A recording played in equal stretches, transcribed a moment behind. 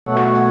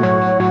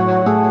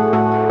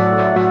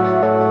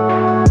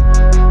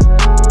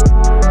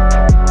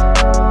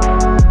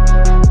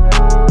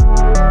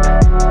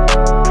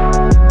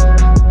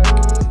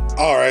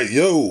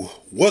Yo,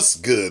 what's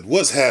good?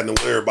 What's happening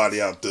with everybody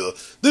out there?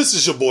 This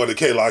is your boy, the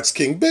K-Locs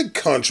King, Big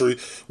Country.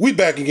 We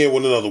back again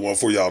with another one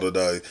for y'all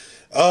today.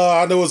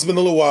 I know it's been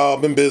a little while.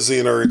 I've been busy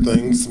and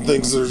everything. Some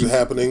things are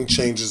happening.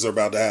 Changes are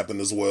about to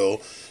happen as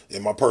well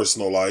in my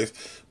personal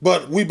life.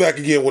 But we back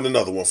again with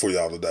another one for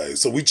y'all today.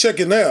 So we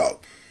checking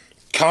out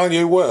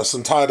Kanye West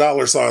and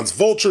Dolla Sign's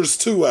Vultures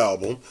 2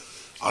 album.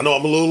 I know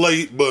I'm a little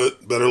late,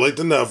 but better late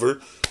than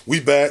never. We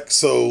back,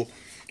 so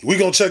we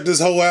gonna check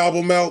this whole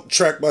album out,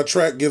 track by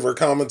track, give our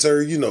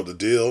commentary. You know the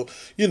deal.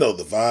 You know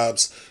the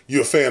vibes. You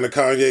a fan of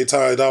Kanye,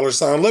 Dolla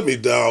Sign? Let me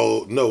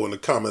know in the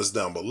comments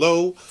down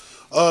below.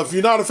 If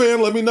you're not a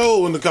fan, let me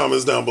know in the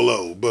comments down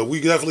below. But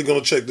we definitely gonna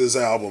check this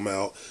album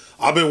out.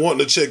 I've been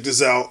wanting to check this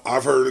out.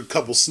 I've heard a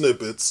couple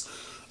snippets.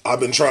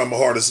 I've been trying my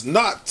hardest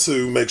not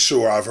to make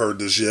sure I've heard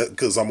this yet,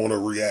 because I'm gonna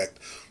react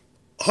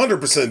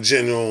 100%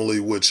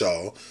 genuinely with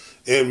y'all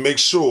and make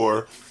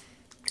sure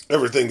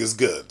everything is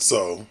good.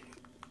 So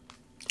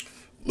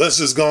let's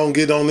just go and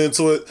get on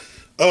into it.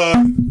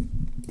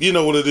 You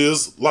know what it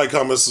is. Like,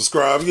 comment,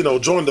 subscribe. You know,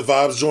 join the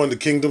vibes, join the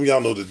kingdom.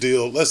 Y'all know the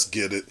deal. Let's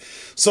get it.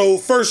 So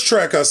first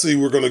track I see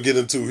we're going to get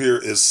into here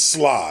is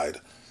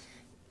Slide.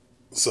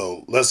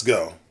 So let's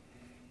go.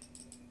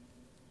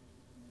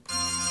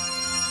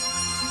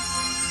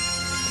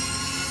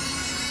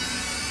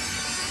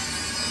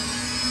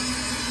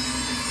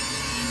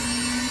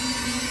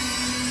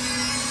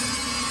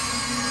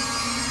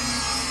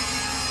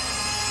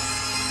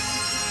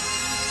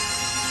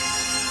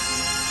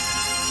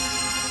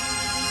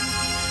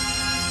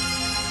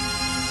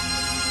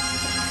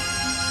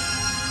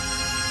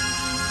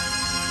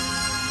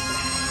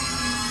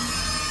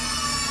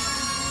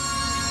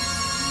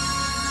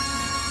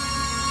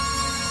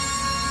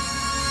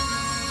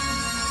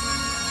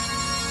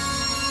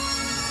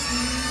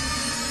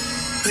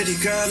 Pretty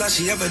girl, all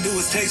she ever do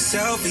is take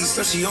selfies.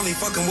 So she only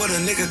fucking with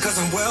a nigga cause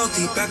I'm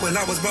wealthy. Back when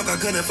I was broke, I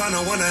couldn't find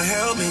no one to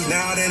help me.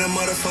 Now it ain't a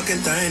motherfucking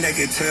thing they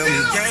can tell me.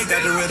 Gang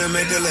got the rhythm,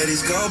 make the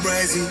ladies go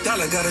crazy.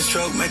 Dolla got a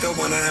stroke, make her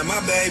wanna have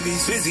my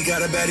babies. Busy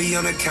got a baddie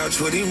on the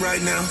couch with him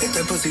right now. If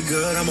that pussy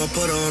good, I'ma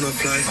put her on a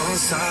flight. On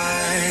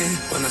side,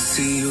 when I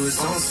see you, it's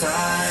on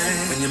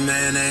side. When your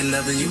man ain't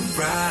loving you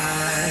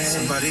right,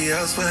 somebody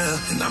else will.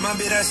 And I'ma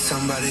be that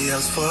somebody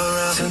else for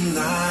us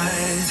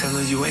tonight. Tell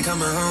her you ain't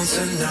coming home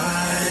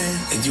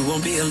tonight. And you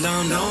won't be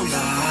alone, no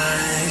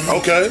lie.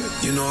 Okay.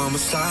 You know I'ma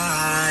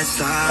slide.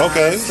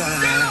 Okay. Slide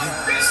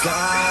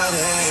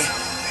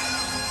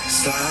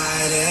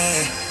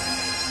it.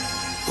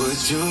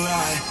 Would you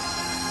ride?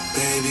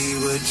 Baby,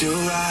 would you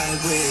ride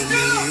with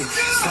me?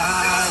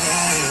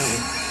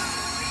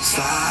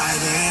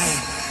 Slide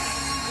it.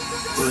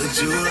 Would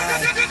you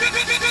ride?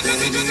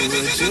 Baby,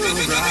 would you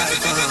ride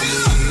for me?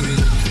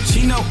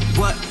 She know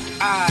what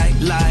I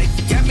like.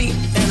 Got me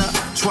in a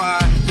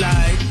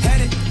twilight.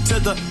 Headed to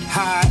the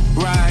high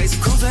rise,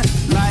 cruising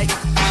like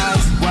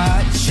eyes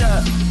wide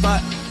shut,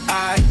 but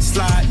I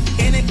slide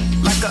in it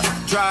like a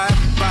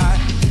drive-by.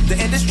 The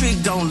industry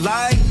don't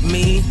like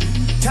me.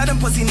 Tell them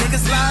pussy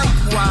niggas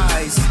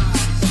likewise.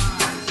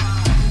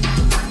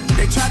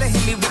 They try to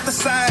hit me with the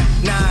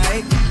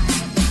cyanide.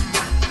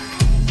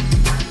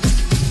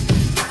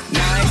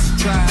 Nice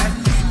try.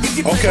 If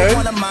you play with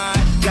one of my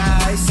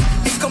guys,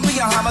 it's gonna be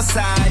a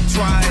homicide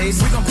twice.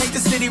 We gon' paint the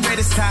city red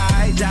as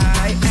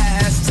tie-dye,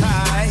 ass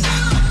tie.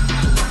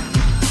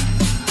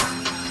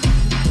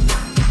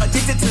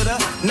 Addicted to the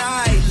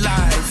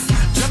nightlife,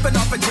 jumping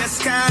off a jet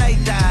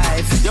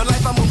skydive. Your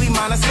life a movie,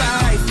 mine a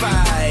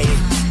sci-fi.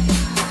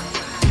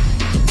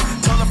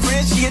 Told a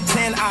friend she a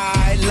 10,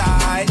 I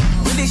lied.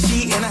 Really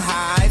she in a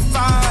high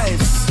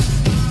fives.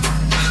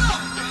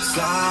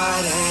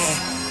 Slide it.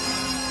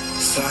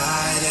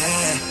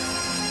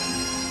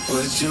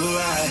 Would you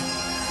ride?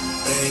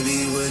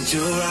 Baby, would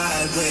you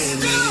ride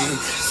with me?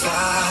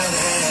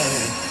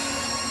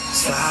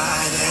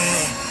 Slide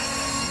it.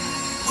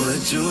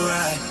 Would you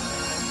ride?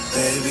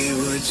 Baby,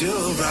 would you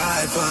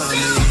ride for me?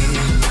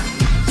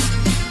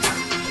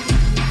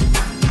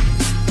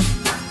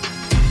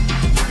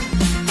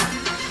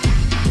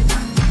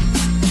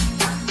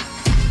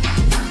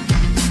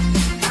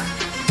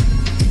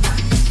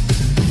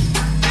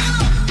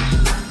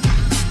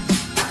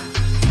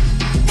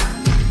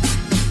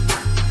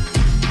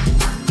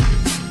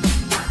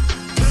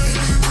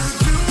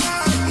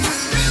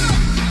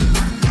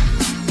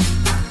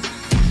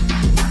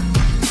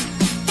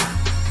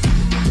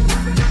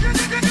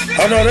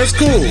 Oh no, that's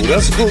cool.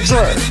 That's a cool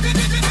track.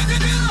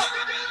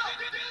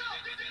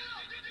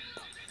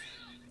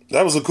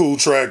 That was a cool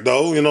track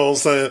though, you know what I'm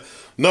saying?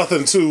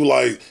 Nothing too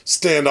like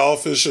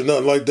standoffish or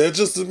nothing like that.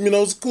 Just, you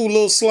know, it's a cool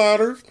little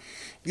slider.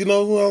 You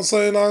know what I'm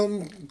saying?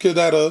 I'll get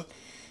that a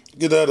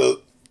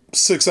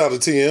 6 out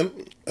of 10.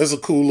 It's a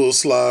cool little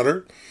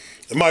slider.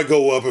 It might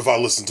go up if I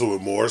listen to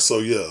it more. So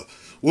yeah,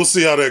 we'll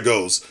see how that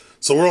goes.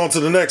 So we're on to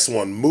the next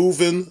one,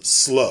 Moving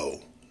Slow.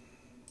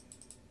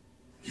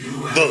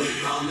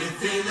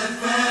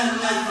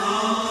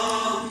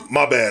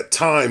 My bad,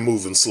 Time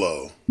Moving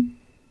Slow.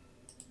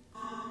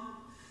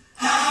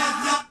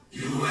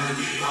 You were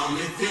the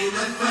only thing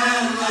that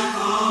felt like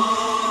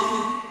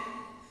home.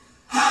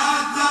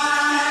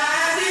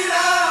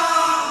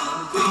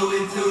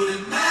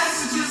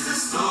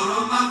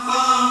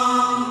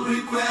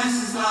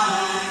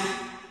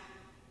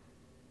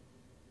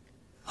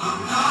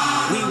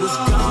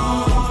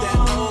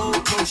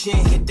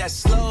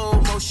 that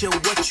slow motion,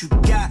 what you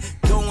got?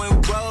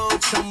 Going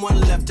rogue, someone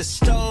left the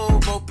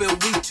stove open,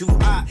 we too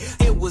hot.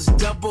 It was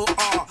double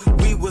R,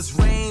 we was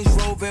Range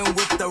Roving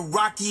with the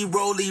Rocky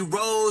Rolly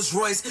Rolls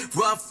Royce.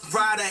 Rough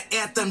Rider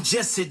anthem,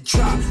 just a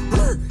drop.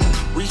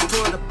 Reach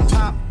for the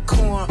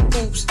popcorn,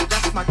 oops,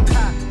 that's my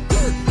cock.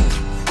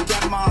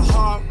 Got my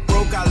heart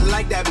broke, I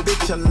like that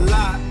bitch a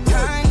lot.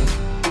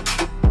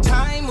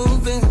 Time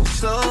moving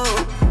slow,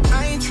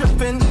 I ain't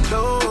tripping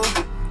low.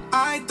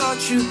 I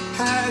thought you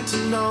had to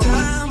know.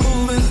 Time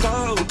moving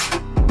slow,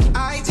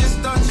 I just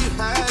thought you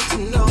had to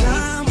know.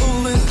 Time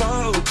moving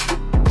slow,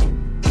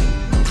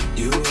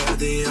 you were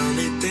the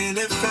only thing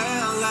that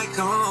felt like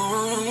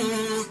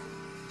home.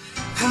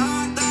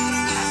 I thought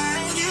I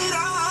had it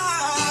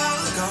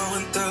all.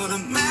 Going through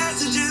the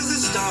messages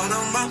that start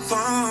on my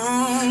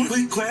phone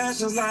with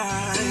questions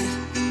like,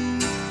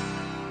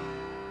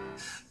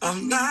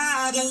 I'm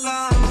not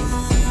alone.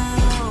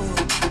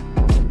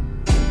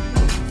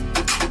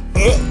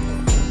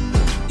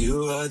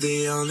 You are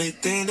the only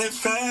thing that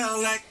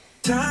felt like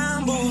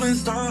time moving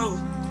slow.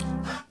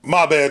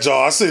 My bad,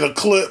 y'all. I seen a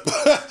clip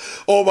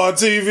on my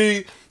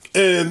TV,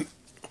 and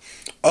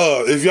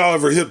if y'all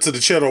ever hip to the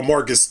channel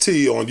Marcus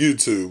T on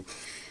YouTube,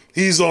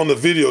 he's on the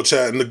video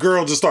chat, and the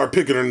girl just started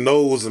picking her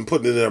nose and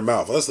putting it in her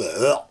mouth. I said,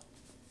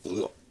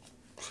 ugh.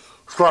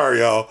 Sorry,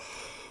 y'all.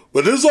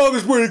 But this song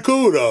is pretty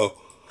cool, though.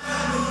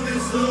 Time moving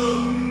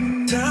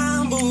slow.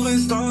 Time moving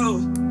slow.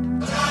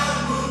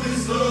 Time moving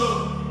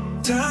slow.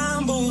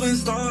 Time moving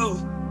slow.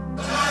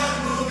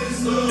 Time moving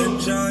slow.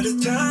 Enjoy the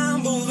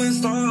time moving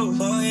slow.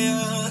 Oh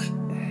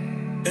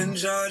yeah.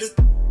 Enjoy the.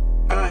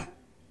 Alright.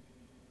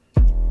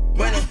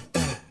 When it.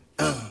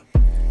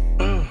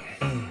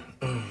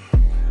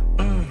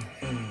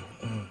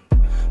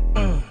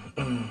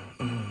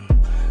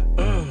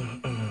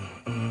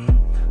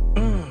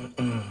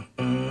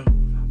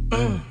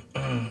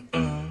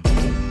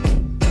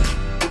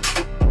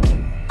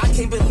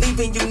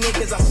 You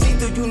niggas, I see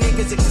through you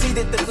niggas,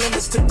 exceeded the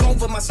limits, took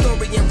over my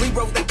story and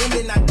rewrote the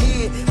ending I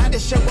did. Had to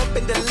show up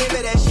and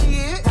deliver that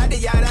shit. Had to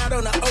yacht out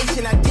on the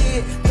ocean, I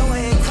did. Go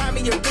ahead and cry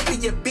me a river,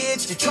 you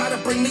bitch. You try to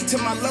bring me to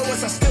my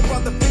lowest, I still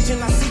brought the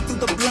vision, I see through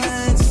the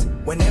blinds.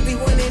 When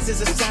everyone is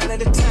a sign of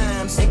the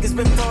times, niggas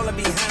been falling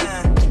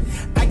behind.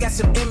 I got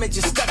some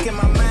images stuck in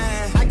my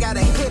mind. I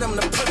gotta hit them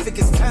the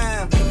perfectest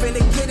time. We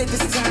finna get it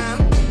this time.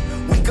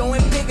 We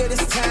going bigger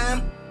this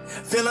time.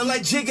 Feeling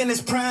like Jig in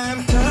his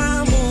prime.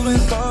 Time moving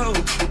slow.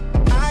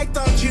 I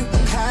thought you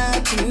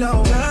had to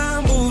know.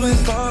 Time moving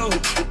slow.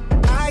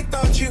 I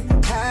thought you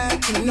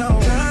had to know.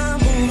 Time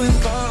moving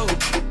slow.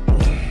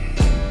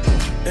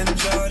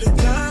 Enjoy the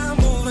time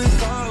moving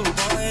slow.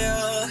 Oh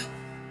yeah.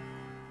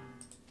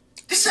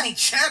 This ain't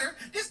chatter.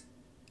 This.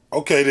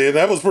 Okay, then.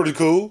 That was pretty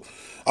cool.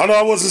 I know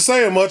I wasn't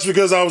saying much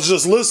because I was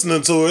just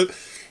listening to it.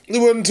 It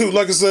wasn't too,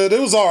 like I said, it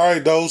was all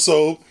right, though.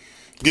 So,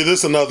 give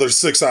this another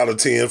 6 out of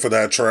 10 for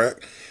that track.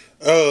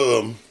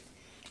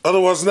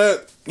 Otherwise than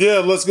that, yeah,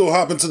 let's go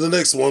hop into the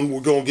next one.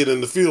 We're gonna get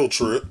in the field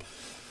trip.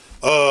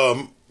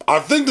 I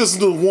think this is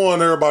the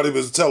one everybody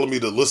was telling me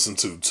to listen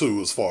to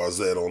too, as far as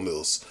that on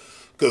this,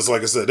 because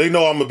like I said, they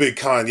know I'm a big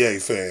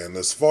Kanye fan.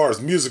 As far as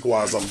music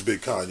wise, I'm a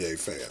big Kanye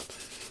fan.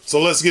 So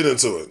let's get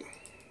into it.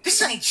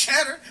 This ain't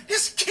chatter,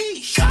 this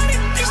key. Got it,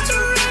 it's too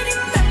ready.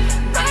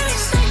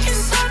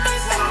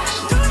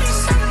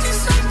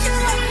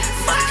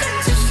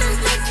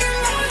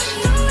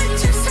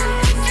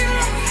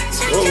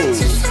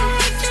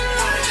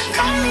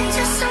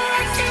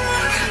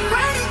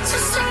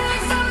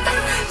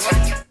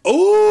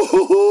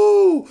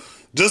 Ooh,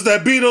 just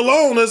that beat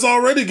alone is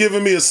already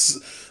giving me this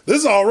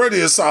is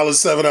already a solid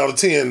 7 out of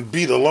 10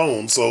 beat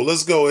alone. So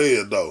let's go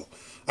ahead though.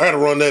 I gotta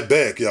run that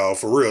back, y'all,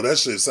 for real. That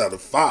shit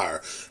sounded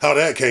fire. How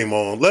that came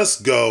on.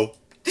 Let's go.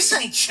 This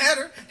ain't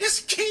chatter,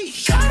 this key.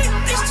 Got it,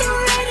 it's too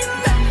ready.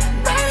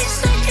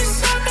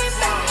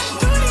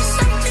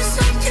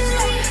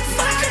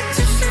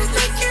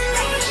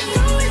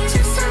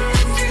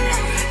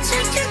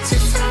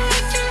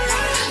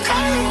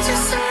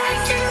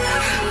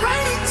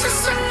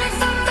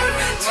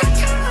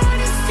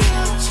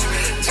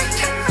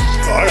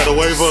 I gotta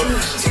wave up.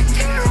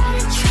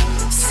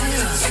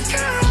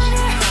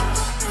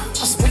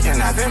 I'm speaking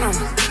that venom.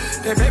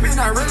 That baby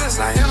not real, it's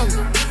not him.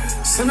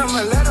 Send him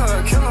a letter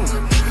or kill him.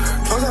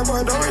 Close that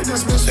boy door,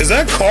 dismiss. Is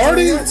that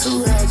Cardi? Just a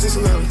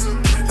little.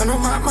 I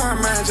know my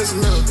mind just a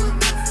little.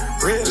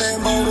 Red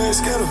Lambo, red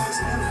Skittles.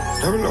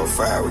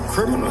 005 with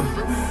criminal.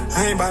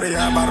 I ain't by the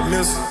eye, by the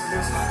missile.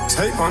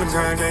 Tape on the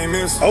gun, game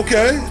miss.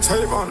 Okay.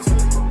 Tape on it.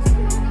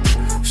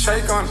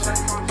 Shake on it.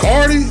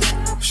 Cardi.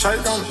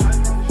 Shake on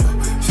it.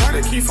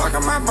 Shawty keep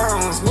fucking my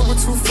bones. Moving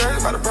too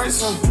fast, about to break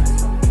something.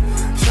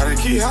 Shawty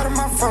keep out of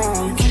my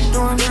phone. You keep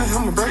doing that,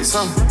 I'ma break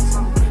something.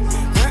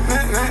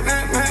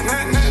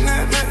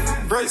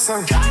 Break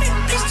something. Got it,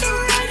 it's too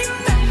ready.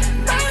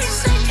 Body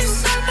shaking,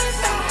 something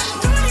back.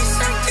 Do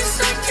it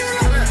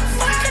circular.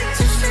 Fuck it,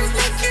 just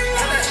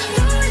circular.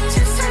 Do it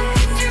just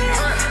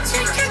circular.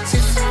 Take it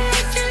just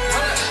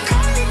circular.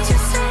 Call it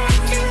just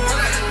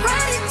circular.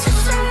 Ride it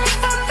just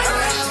circular.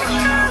 Take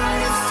it on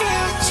the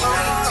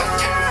future.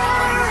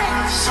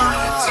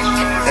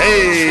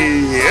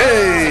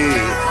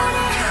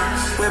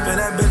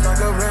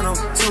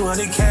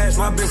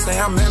 bitch say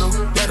I'm mental.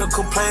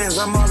 Medical plans,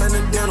 I'm all in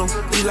the dental.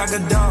 Eat like a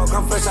dog,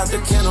 I'm fresh out the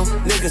kennel.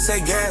 Niggas say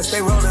gas,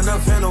 they rolling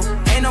up fennel.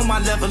 Ain't on my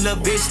level,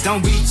 little bitch,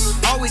 don't reach.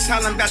 Always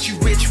hollering about you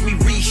rich, we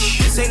reach.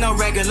 This ain't no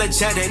regular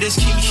cheddar, this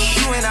quiche.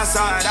 You ain't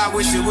outside, I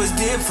wish it was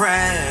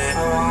different.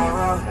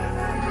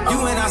 You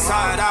ain't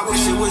outside, I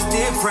wish it was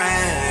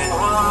different.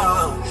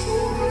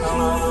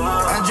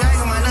 I'm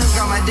dragging my nuts,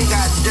 got my dick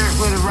out the dirt.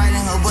 Put it right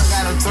in her butt,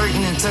 got her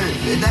twerking and turk.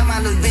 If that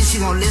my little bitch, she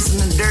gon' listen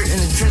to dirt in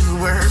the trenches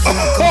where her.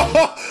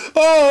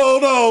 Oh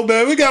no,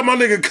 man, we got my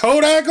nigga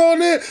Kodak on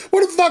there.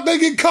 Where the fuck they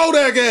get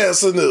Kodak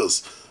ass in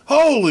this?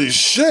 Holy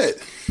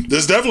shit.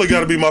 This definitely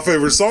got to be my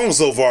favorite song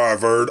so far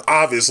I've heard.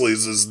 Obviously,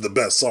 this is the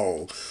best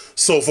song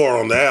so far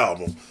on the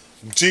album.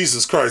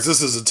 Jesus Christ,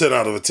 this is a 10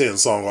 out of a 10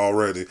 song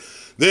already.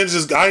 Then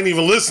I ain't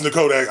even listen to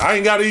Kodak. I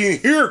ain't got to even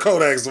hear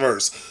Kodak's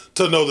verse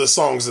to know this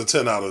song's a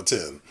 10 out of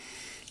 10.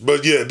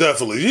 But yeah,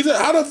 definitely.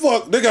 How the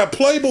fuck? They got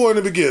Playboy in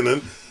the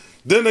beginning.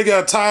 Then they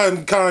got Ty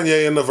and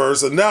Kanye in the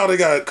verse. And now they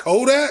got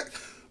Kodak?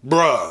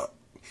 Bruh.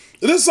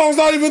 This song's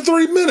not even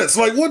 3 minutes.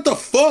 Like, what the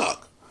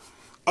fuck?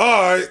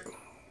 Alright.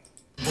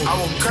 I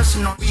will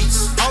cursing on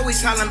beats. Always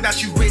hollering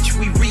about you rich,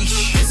 we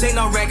reach. This ain't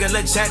no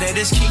regular cheddar,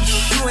 this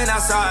quiche. You ain't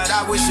outside,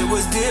 I wish it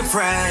was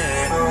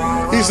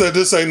different. He said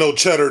this ain't no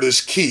cheddar, this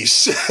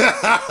quiche.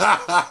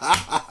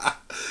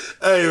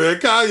 Hey man,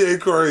 Kanye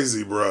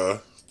crazy, bruh.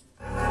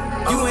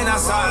 You ain't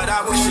outside,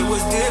 I wish it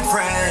was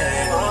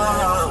different.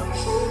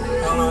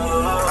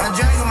 I'm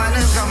dragging my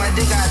nuts, got my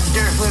dick out the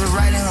dirt. Put it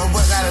right in her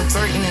butt, got her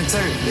twerking and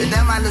turk. If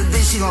that my little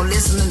bitch, she gon'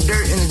 listen to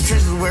dirt in the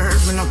trenches where her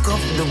been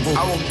uncomfortable.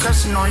 I was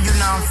cursing on you,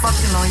 now I'm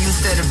fucking on you.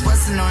 Steady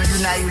busting on you,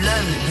 now you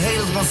love me.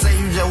 Haters gon' say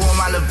you just want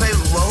my little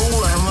paper, but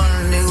who ain't want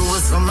a nigga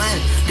with some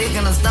money? Dick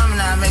in her stomach,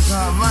 now I'm making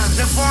her money.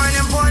 The foreign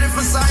imported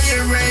from Saudi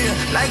Arabia.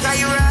 Like how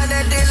you ride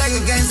that dick like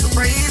a gangster.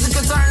 Pray easy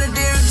could turn the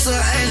deer to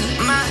an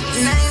angel. My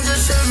name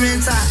just should have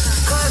been tied.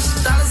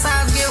 Cause dollar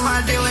signs get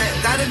my deal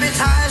with. Got a bitch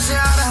high shit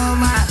out of her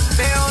mind.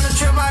 They on the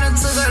trip, I done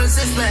took her to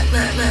 6 pack.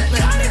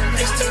 Got it,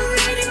 bitch, to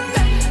read it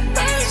back.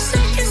 30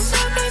 seconds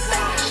on my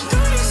back. Do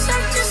this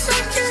like just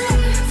like you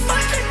like.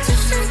 Fuck it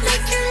just so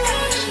like you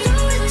like. Do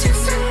it just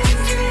so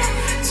like you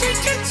like.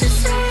 Take it just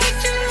so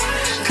like you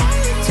like. Call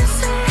it just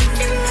so like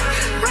you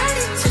like. Ride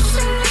it just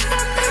so like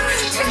my back.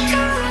 Take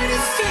her on the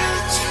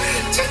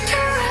future. Take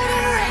her on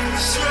the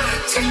range.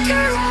 Take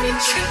her on the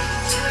trip.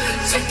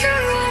 Take her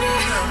on the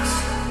house.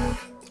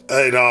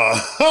 Hey, nah.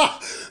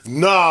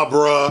 Nah,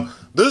 bruh.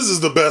 This is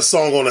the best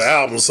song on the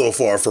album so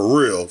far, for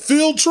real.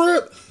 Field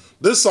Trip?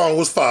 This song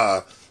was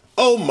fire.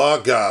 Oh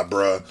my God,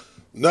 bruh.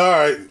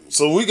 Alright,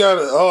 so we got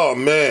it. Oh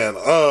man.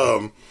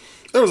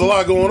 There was a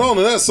lot going on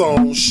in that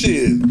song.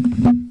 Shit.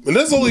 And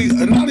that's only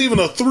not even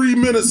a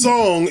 3-minute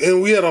song,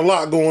 and we had a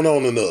lot going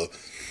on in the.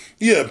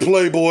 Yeah,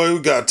 Playboy, we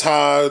got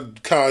Ty,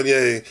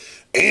 Kanye,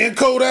 and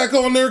Kodak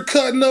on there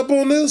cutting up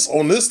on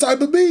this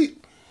type of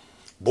beat.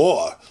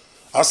 Boy,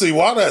 I see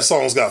why that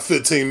song's got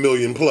 15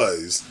 million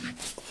plays.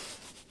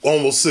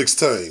 Almost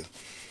 16.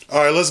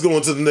 All right, let's go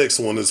into the next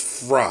one. It's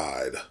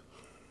Fried.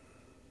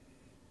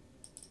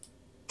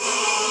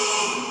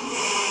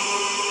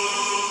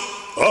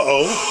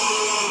 Uh-oh.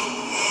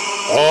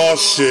 Oh,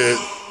 shit.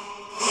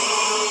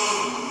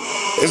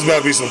 It's about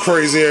to be some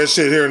crazy ass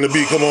shit here in the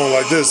beat. Come on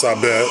like this, I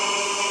bet.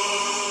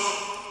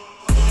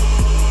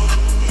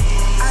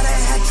 I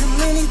done had too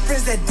many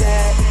friends that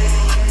died.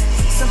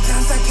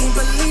 Sometimes I can't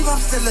believe I'm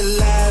still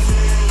alive.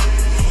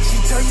 She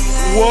told you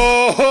I ain't.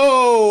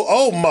 Whoa!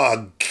 Oh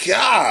my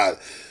God!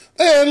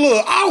 Man,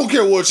 look, I don't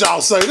care what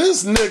y'all say.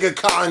 This nigga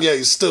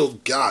Kanye still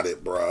got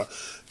it, bruh.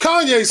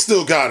 Kanye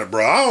still got it,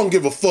 bruh. I don't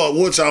give a fuck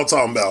what y'all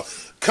talking about.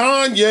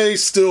 Kanye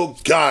still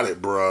got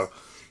it, bruh.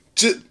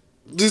 Just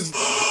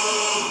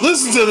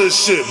listen to this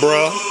shit,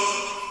 bruh.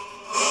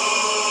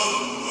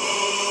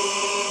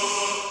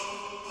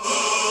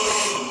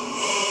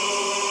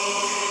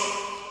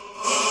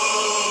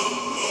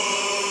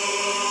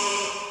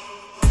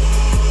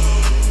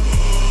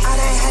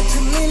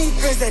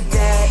 That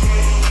died.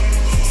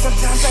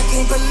 Sometimes I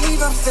can't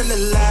believe I'm still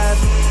alive.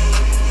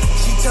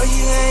 She told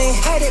you I ain't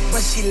had it,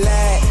 but she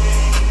lied.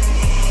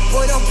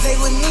 Boy, don't play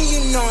with me, you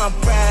know I'm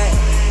proud.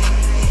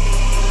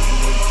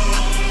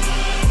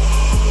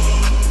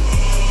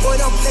 Boy,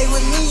 don't play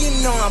with me,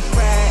 you know I'm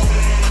proud.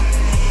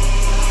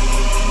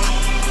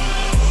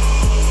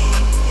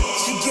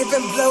 She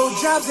giving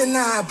blowjobs and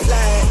I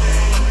applied.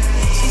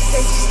 She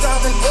say she's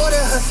starving, order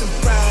her some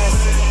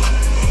fries.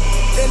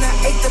 Then I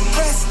ate the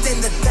breast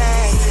and the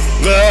thighs.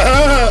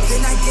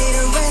 Then I gave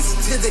the rest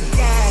to the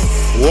guy.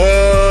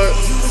 What?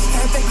 You was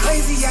typing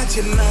crazy out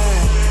your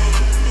mind.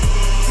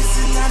 This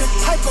is not a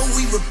typo,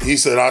 we repeat. He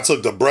said, I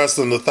took the breast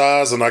and the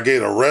thighs and I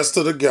gave the rest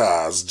to the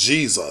guys.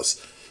 Jesus.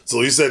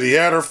 So he said he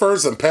had her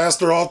first and passed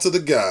her off to the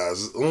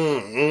guys. You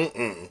was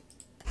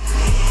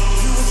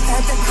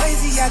typing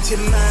crazy out your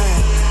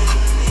mind.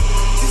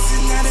 This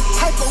is not a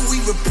typo, we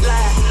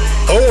reply.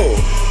 Oh.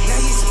 Now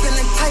you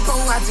spilling typo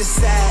out your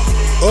side.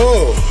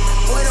 Oh.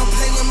 Boy, don't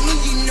play with me,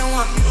 you know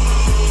I'm.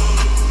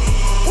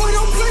 Boy,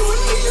 don't play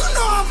with me, you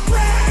know I'm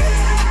proud.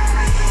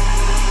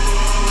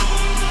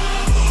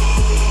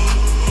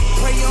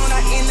 Pray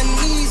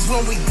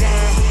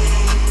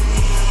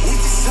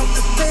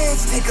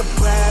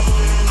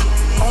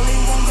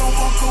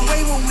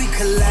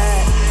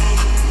collab.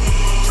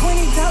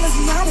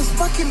 $20 not his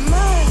fucking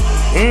mine.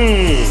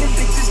 Them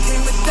bitches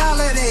came with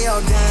Dolla, they all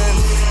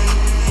dimes.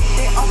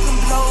 They all can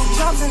blow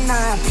jobs and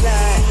I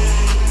applied.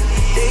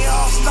 They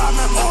all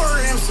starving or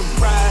I'm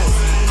surprised.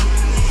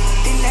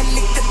 Then I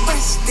lick the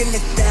breast and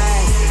the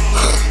thighs.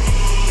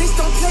 Bitch,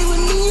 don't play with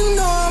me, you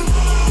know I'm.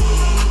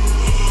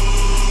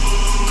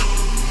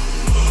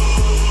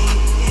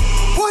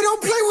 Boy,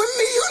 don't play with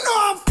me, you know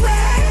I'm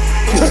fried.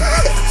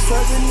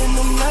 Swerving in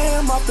the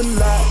lamb off the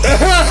lot.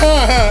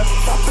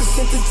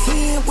 5% to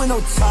 10 with no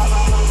top.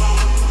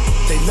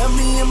 They love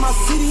me in my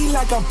city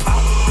like I'm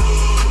pop.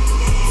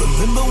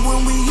 Remember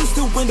when we used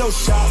to window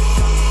shop?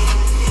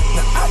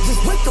 Now I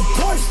just went the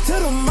Porsche to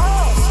the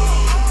mosque.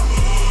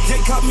 They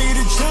caught me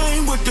the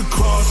chain with the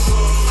cross.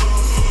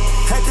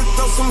 Had to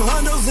throw some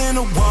hundos in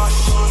the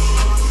wash.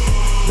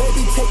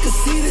 Baby, take a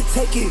seat and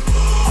take it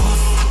off.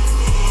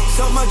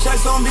 So much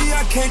ice on me,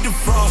 I can't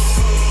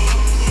defrost.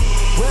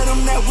 Where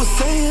them that was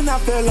saying I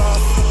fell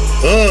off.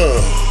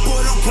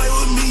 Boy, don't play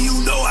with me,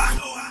 you know I.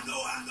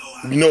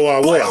 You know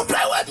I Boy, what? don't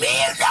play with me,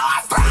 you know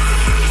I fried.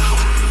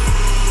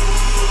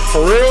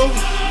 For real?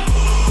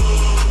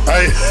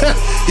 Hey,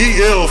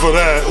 he ill for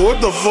that.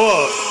 What the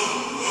fuck?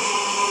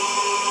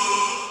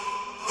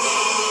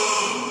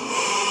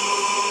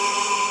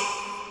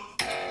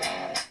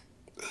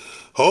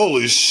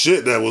 Holy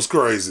shit, that was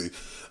crazy.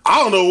 I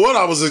don't know what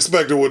I was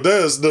expecting with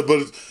this, but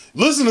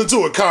listening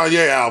to a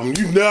Kanye album,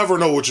 you never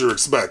know what you're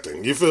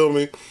expecting. You feel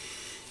me?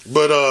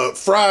 But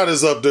Fried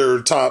is up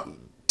there top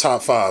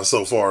 5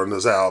 so far in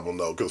this album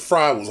though, because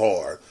Fried was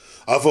hard.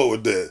 I fought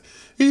with that.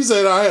 He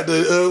said I had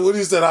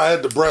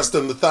the breast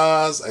and the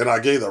thighs, and I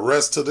gave the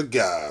rest to the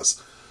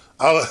guys.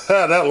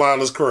 That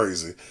line is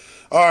crazy.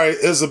 All right,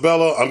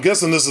 Isabella, I'm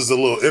guessing this is a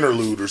little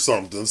interlude or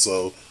something,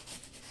 so.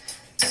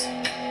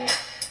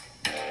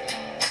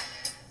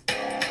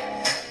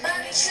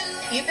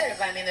 You better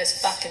buy me those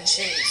fucking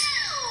shoes.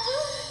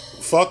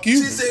 Fuck you.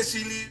 She said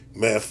she leave.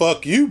 Man,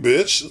 fuck you,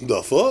 bitch.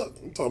 The fuck?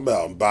 I'm talking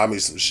about buy me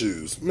some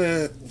shoes.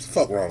 Man, what the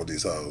fuck wrong with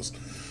these hoes?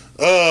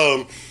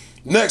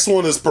 Next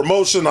one is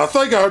promotion. I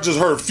think I just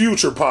heard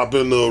Future pop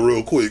in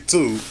real quick,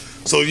 too.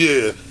 So,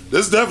 yeah,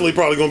 this is definitely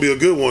probably going to be a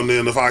good one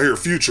then if I hear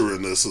Future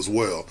in this as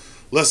well.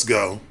 Let's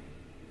go.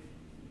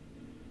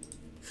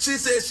 She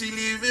said she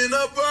leaving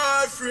a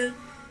boyfriend.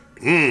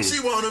 She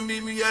wanna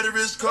meet me at a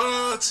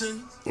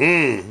Ritz-Carlton.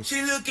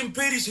 She looking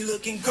pretty, she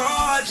looking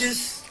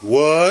gorgeous.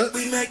 What?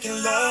 We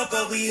making love,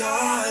 but we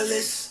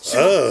heartless. She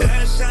want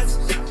bad shots,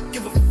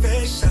 give her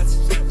fair shots.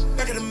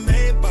 Back in the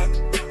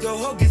Maybach, your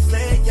hoe gets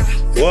laid, yeah.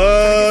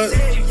 What?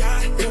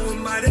 Who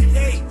am I to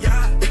hate,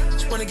 yeah?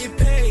 Just wanna get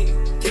paid,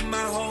 get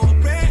my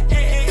home bread.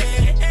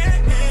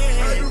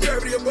 I do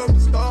gravity above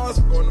the stars,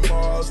 I'm going to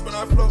Mars when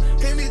I flow.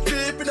 Can't be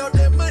dripping out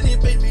that money,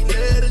 baby,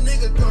 let a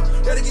nigga go.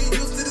 Gotta get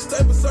used to this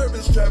type of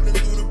service, traveling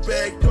through the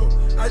back door.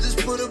 I just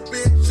put a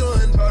bitch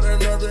on, bought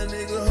another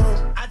nigga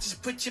home. I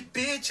just put your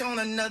bitch on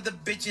another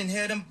bitch and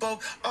hit them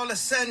both. All of a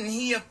sudden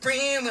he a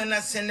friend when I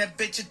send that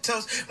bitch a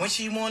toast. When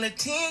she want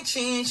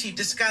attention, she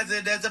disguise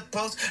it as a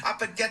post. I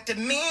forgot to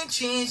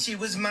mention she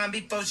was mine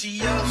before she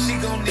yours. She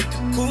gon' lick the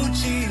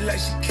coochie like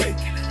she cake.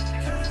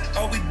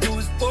 All we do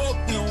is fuck,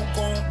 we don't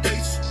go on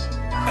dates.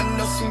 I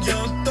know some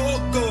young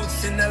thug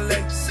goats in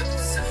LA.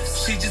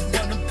 She just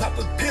wanna pop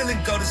a pill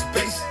and go to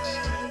space.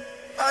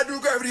 I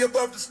do gravity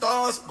above the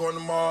stars, going to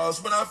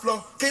Mars when I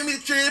flow. Can't be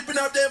tripping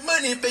off that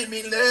money,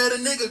 baby, let a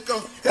nigga go.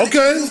 Gotta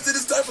Okay. get used to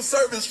this type of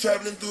service,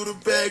 traveling through the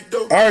back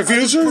door. All right,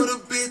 Future. I just put a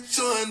bitch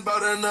on,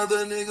 bought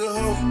another nigga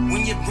home.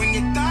 When you bring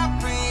your thought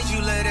friends, you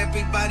let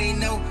everybody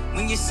know.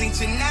 When you sing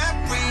to not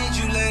friends,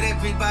 you let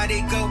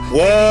everybody go.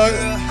 What?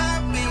 Girl,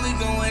 hopping, we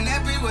going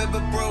everywhere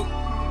but broke.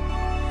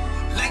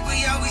 Like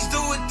we always do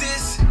with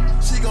this.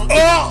 She gon'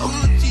 get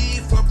Gucci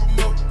for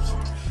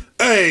promotion.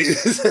 Hey,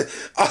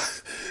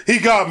 he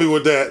got me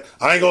with that.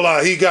 I ain't gonna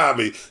lie, he got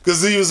me.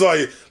 Because he was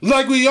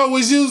like we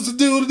always used to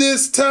do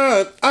this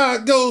time. I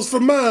goes for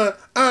mine.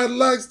 I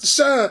likes to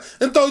shine.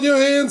 And throw your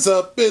hands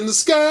up in the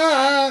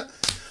sky.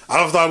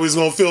 I thought we was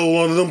gonna feel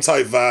one of them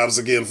type vibes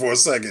again for a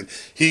second.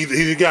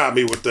 He got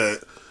me with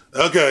that.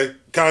 Okay,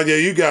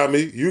 Kanye, you got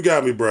me. You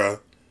got me, bro.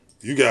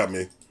 You got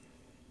me.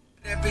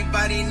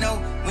 Everybody know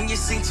when you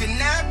sing to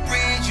not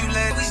friends, you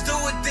let always do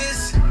with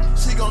this.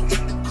 She gon'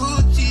 eat the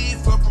Gucci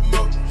for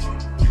promotion.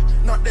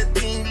 Not that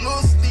thing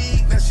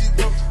loosely, now she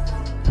broke.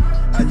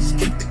 I just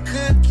keep the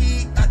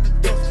cookie out the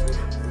door.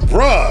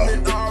 Bruh. I'm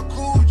in all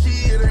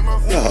Gucci, it ain't my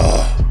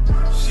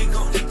fault. She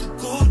gon' eat the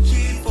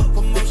Gucci for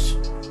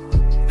promotion.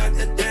 Not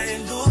that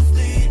thing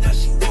loosely, now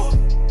she broke.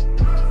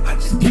 I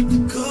just keep the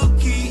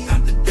cookie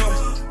out the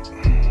door.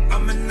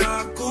 I'm in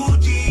all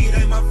Gucci, it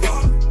ain't my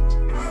fault.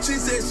 She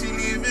said she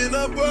leaving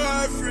her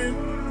boyfriend.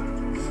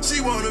 She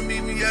wanna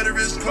meet me at a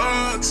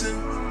Ritz-Carlton.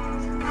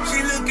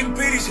 She looking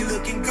pretty, she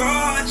looking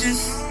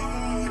gorgeous.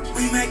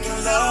 We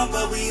making love,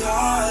 but we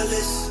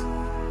heartless.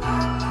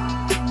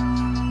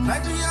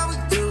 Like we always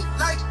do,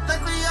 like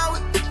we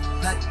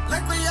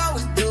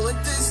always do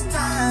it this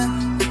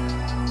time.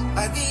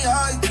 Like we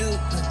always do,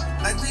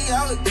 like we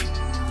always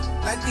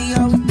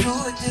do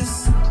it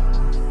this.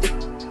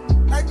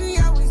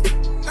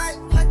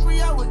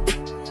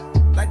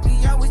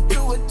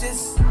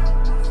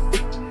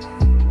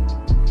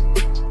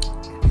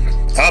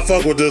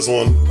 fuck with this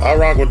one. I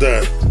rock with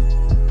that.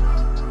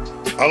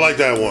 I like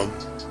that one.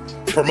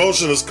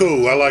 Promotion is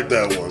cool. I like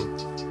that one.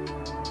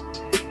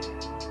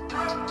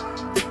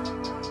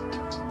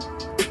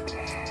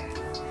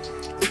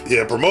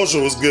 Yeah,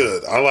 Promotion was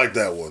good. I like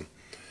that one.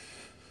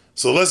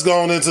 So let's go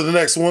on into the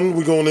next one.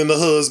 We're going into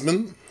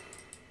Husband.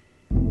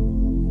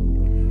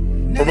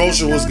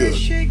 Promotion was good.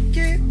 Shit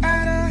get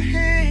out of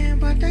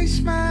hand, but they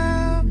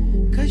smile,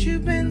 'cause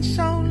you've been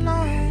so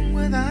long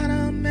without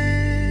a man.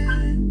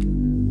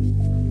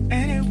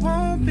 And it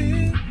won't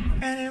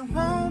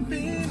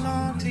be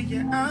long till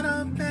you're out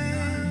of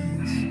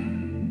bands.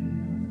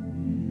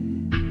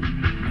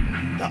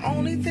 The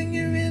only thing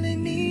you really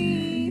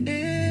need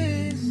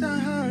is a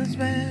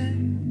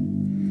husband.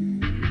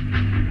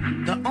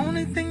 The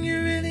only thing you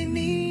really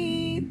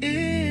need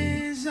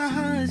is a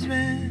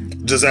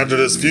husband. Just after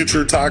this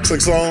Future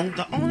Toxic song?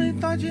 The only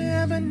thought you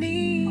ever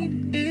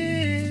need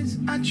is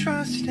I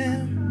trust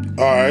him.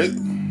 Alright.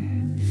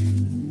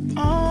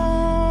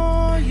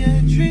 All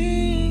your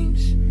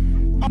dreams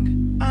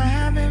I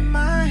have in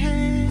my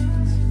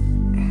hands.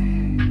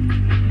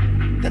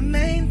 The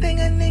main thing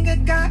a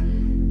nigga got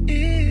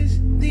is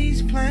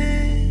these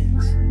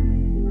plans.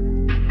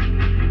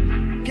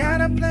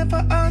 Got a plan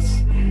for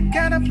us,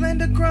 got a plan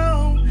to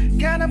grow,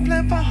 got a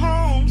plan for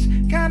homes,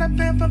 got a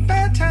plan for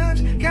bad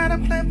times, got a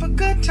plan for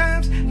good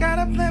times, got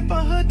a plan for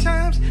hood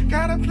times,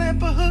 got a plan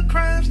for hood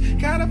crimes,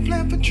 got a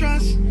plan for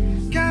trust,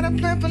 got a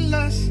plan for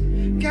lust,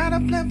 got a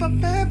plan for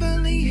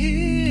Beverly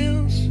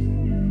Hills.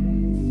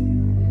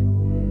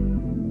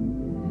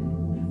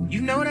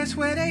 You know that's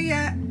where they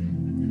at.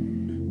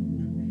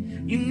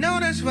 You know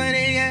that's where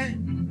they at.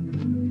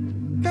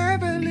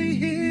 Beverly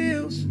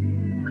Hills.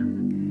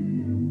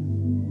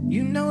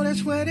 You know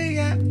that's where they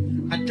at.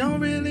 I don't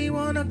really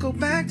wanna go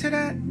back to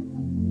that.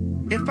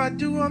 If I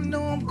do, I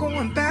know I'm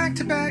going back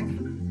to back.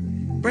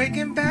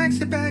 Breaking backs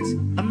to backs.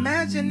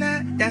 Imagine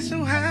that, that's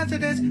so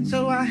hazardous,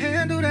 so I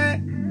handle that.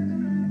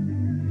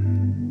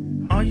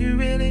 All you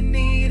really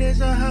need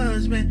is a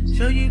husband.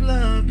 Show you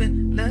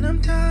loving. Let him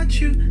touch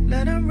you,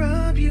 let him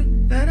rub you,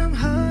 let him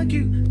hug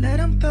you, let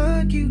him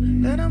thug you,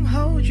 let him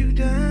hold you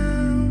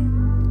down.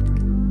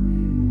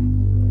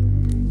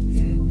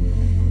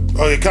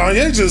 Oh yeah,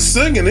 Kanye just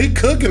singing. He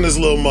cooking this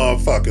little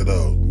motherfucker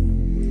though.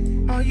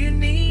 All you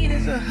need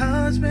is a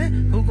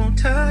husband who gon'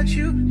 touch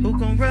you, who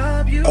gon'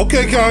 rub you.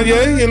 Okay,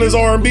 Kanye in his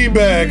R&B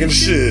bag and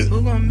shit.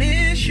 Who gon'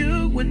 miss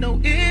you with no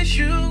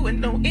issue, with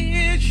no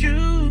issue,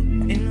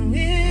 and no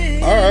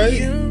issue. All right,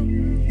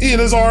 he in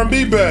his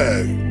R&B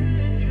bag.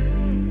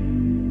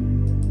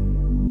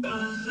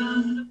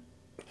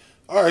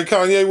 All right,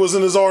 Kanye was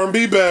in his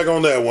R&B bag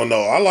on that one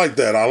though. I like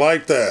that. I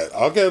like that.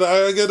 I get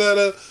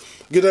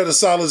that a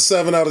solid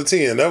 7 out of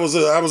 10. That was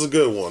a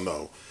good one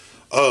though.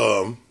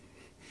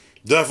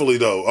 Definitely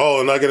though. Oh,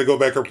 and I gotta go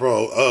back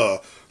to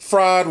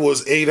Fried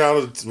was 8 out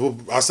of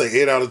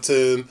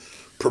 10.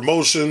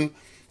 Promotion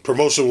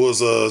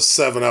was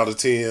 7 out of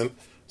 10.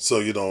 So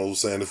you know what I'm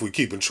saying, if we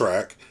keeping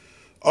track.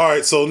 All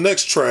right, so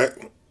next track,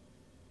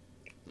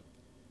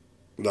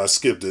 I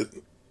skipped it,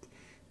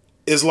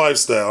 is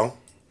Lifestyle.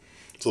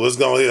 So let's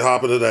go ahead and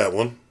hop into that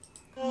one.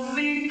 Look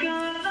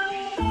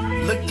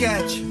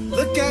at you,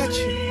 look at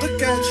you,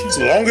 look at you. It's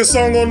the longest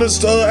song on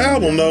this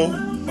album though.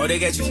 Oh, they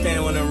got you standing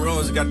in one of them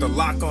rooms that got the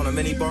lock on a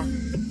mini bar?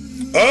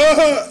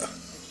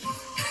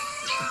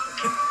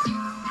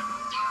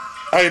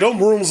 Hey, them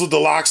rooms with the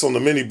locks on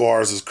the mini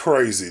bars is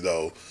crazy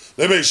though.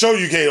 They make sure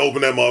you can't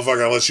open that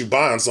motherfucker unless you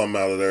buying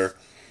something out of there.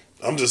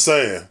 I'm just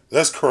saying,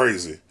 that's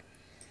crazy.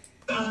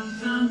 Look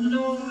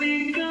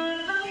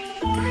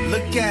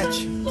at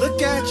you,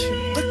 look at you,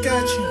 look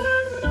at you.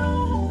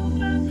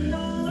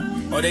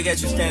 Oh, they got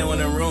you standing in one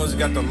of them rooms that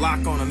got the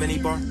lock on a mini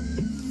bar?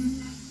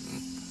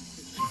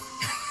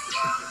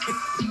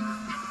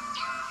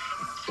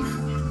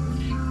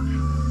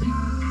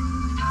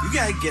 You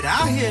gotta get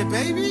out here,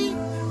 baby.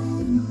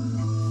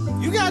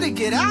 You gotta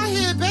get out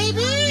here,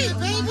 baby,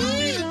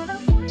 baby.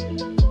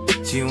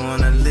 She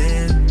wanna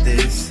live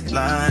this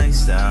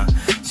lifestyle.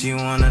 She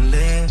wanna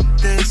live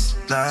this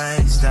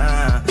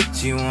lifestyle.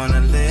 She wanna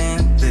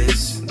live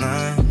this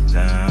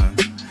lifestyle.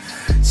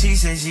 She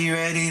said she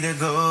ready to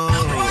go.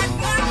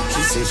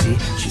 She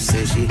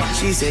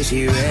said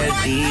she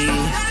ready.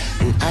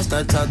 And I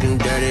start talking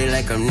dirty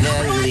like I'm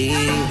Nelly.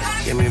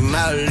 Give me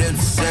my lip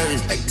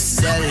service like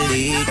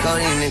Sally.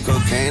 Codeine and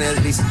cocaine, that's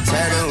Lisa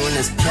Turtle when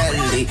it's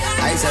Kelly.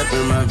 Ice up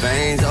in my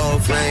veins,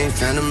 old flames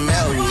trying to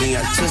melt me.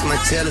 I twist my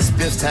tail, the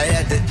spiff tie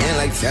at the end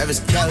like Travis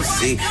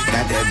Kelce.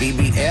 Got that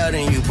BBL,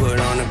 then you put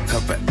on a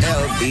couple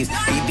LBs.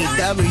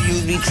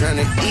 BBWs be trying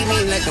to eat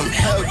me like I'm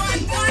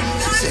healthy.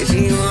 She said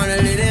she wanna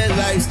live this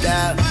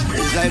lifestyle.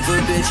 This life a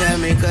bitch, I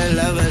make her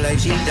love her like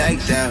she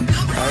dyked out.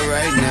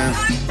 Alright now,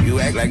 you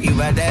act like you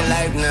bout that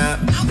life now.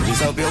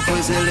 Just hope your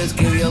pussy lips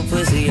give your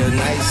pussy a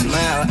nice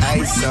smile.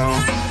 Ice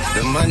on,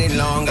 the money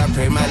long, I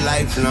pray my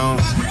life long.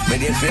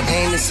 But if it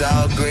ain't, it's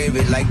all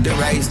gravy like the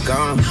rice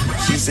gone.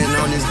 She sitting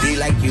on this D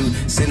like you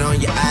sitting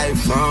on your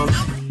iPhone.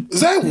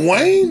 Is that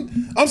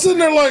Wayne? I'm sitting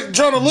there like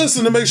trying to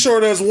listen to make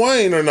sure that's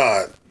Wayne or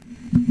not.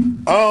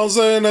 I'm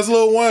saying that's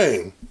Lil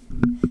Wayne.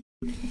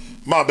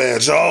 My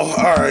bad, y'all.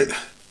 All right.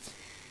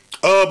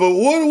 But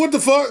what the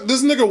fuck?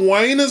 This nigga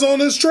Wayne is on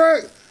this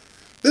track?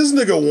 This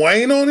nigga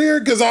Wayne on here?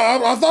 Because I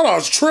thought I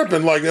was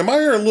tripping. Like, am I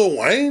hearing Lil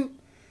Wayne?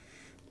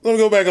 Let me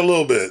go back a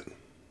little bit.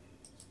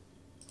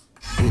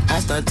 I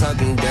start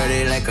talking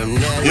dirty like I'm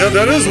Nelly. Yeah,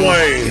 that is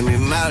Wayne. Give me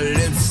my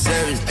lip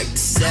service like the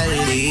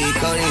Sally.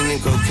 Codeine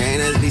and cocaine,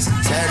 that's Lisa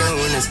Turtle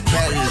when it's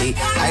Kelly.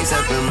 Ice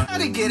up in my...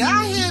 Gotta get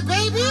out here,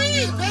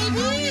 baby,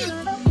 baby.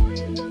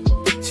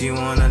 She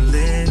wanna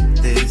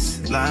live this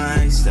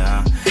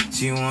lifestyle.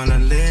 She wanna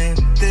live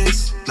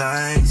this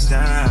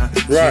lifestyle.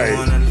 Right. She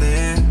wanna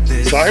live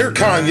this So I hear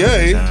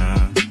Kanye.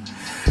 lifestyle.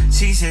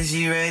 She said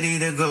she ready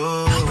to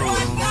go.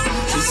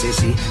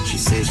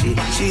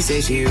 She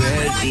said she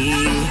ready.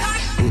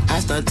 And I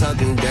start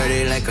talking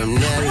dirty like I'm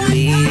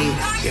Nelly.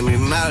 Give me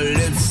my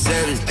lip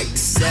service like the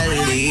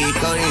Sally.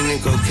 Codeine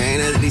and cocaine,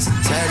 that's Lisa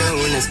Turtle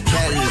when it's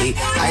Kelly.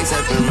 Ice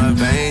up in my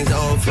veins,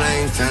 old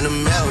flames trying to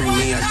melt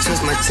me. I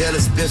twist my tail, the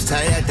spliff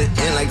tight at the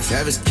end like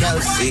Travis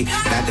Kelsey.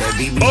 Got that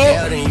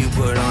BBL, then you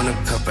put on a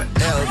cup of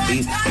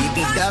LBs.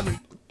 BBW.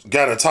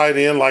 Got a tight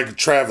end like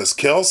Travis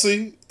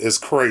Kelsey? It's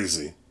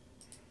crazy.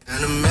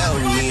 Trying to melt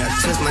me. I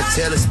twist my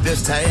tail, the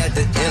spliff tight at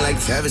the end like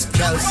Travis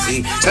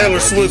Kelsey. Taylor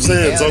Swift's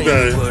hands,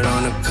 okay. Put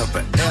on a cup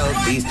of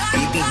LBs.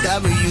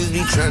 BBWs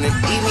be trying to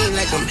eat me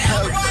like I'm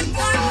healthy.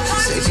 She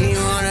said she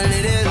wanna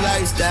live this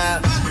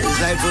lifestyle. This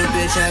life a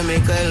bitch, I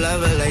make her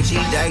love her like she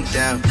diked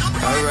out.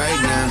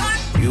 Alright now,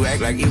 you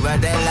act like you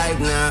about that life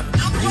now.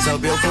 Just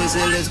hope your pussy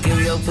lips give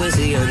your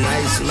pussy a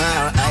nice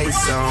smile.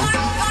 Ice on,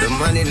 the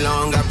money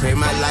long, I pray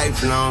my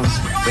life long.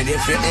 But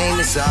if it ain't,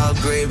 it's all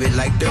gravy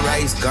like the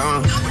rice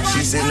gone.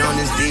 She sitting on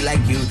this D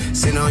like you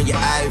sit on your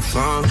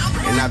iPhone.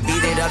 And I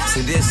beat it up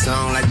to this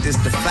song like this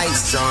the fight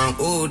song.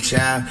 Ooh,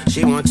 child,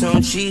 she want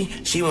tune chi,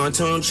 she want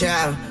tune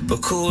child.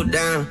 But cool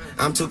down,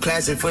 I'm too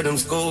classy for them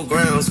school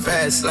grounds.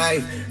 Fast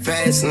life,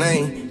 fast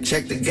lane,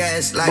 check the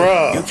gas light.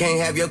 Bruh. You can't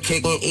have your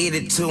cake and eat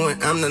it too,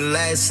 and I'm the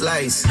last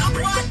slice. She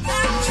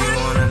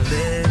wanna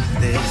live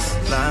this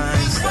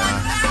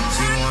lifestyle.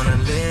 She wanna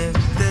live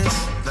this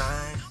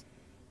life.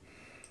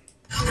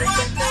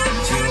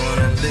 She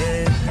wanna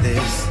live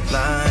this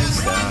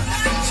lifestyle.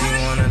 She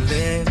wanna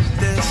live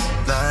this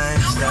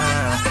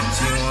lifestyle.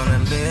 She wanna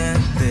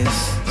live this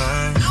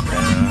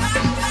lifestyle.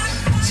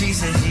 She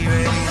said she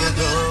ready to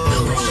go.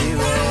 She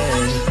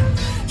ready.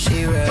 She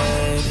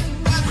ready.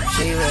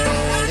 She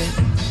ready.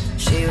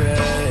 She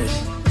ready.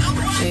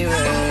 She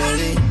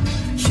ready.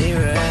 She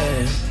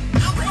ready.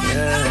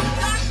 Yeah.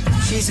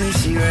 She said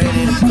she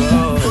ready to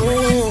go.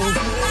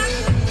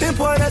 That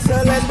boy, that's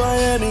LA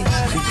Miami.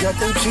 She got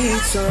them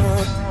cheeks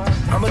on.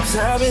 I'ma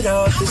time it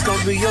up, this gon'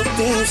 be your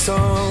theme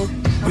song.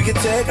 We can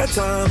take our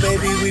time,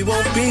 baby, we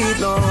won't be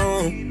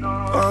long.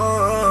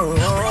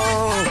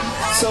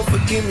 So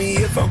forgive me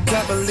if I'm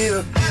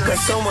cavalier. Got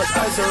so much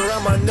ice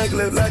around my neck,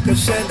 look like a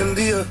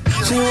chandelier.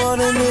 She want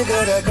a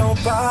nigga that gon'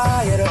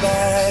 buy her the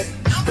bag.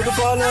 Looking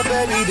for a little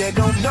baby that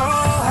gon' know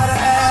how to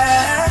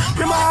act.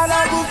 Remember how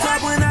that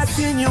rooftop when I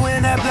seen you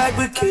in that black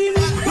bikini?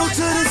 Go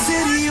to the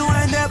city, you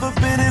ain't never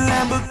been in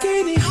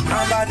Lamborghini.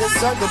 I'm about to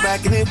circle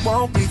back and it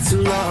won't be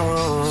too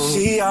long.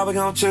 She always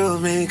gon' choose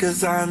me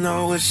cause I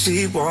know what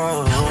she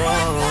wants. She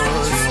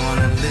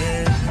wanna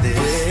live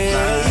this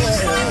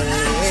lifestyle.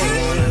 She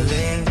wanna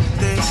live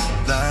this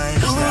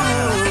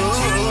lifestyle.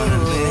 She wanna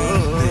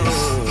live this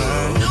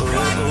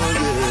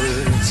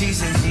lifestyle. She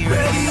said she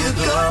ready to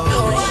go.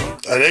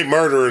 They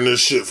murdering this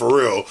shit for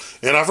real.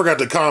 And I forgot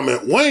to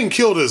comment, Wayne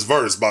killed his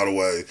verse, by the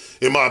way.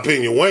 In my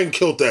opinion, Wayne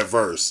killed that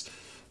verse.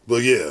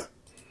 But yeah.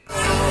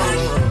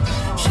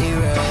 She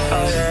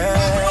ready.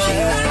 She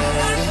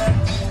ready.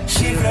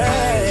 She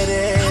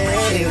ready.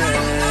 She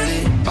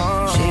ready.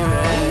 She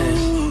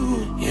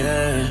ready.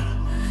 Yeah.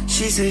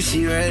 She said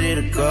she ready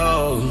to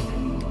go.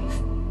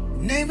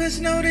 Neighbors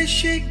know this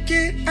shit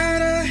get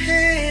out of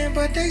hand,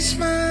 but they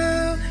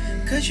smile,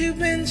 cause you've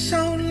been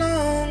so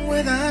long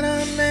without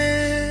a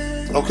man.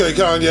 Okay,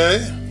 Kanye.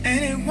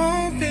 And it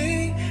won't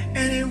be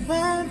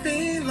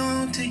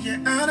long till you're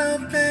out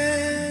of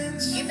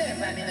bands. You better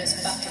run me those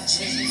fucking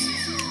cheese.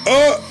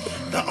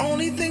 The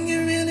only thing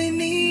you really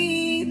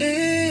need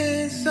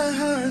is a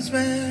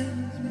husband.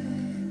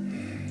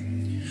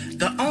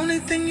 The only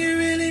thing you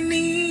really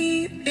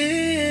need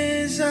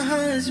is a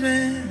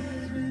husband.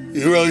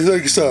 You really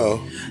think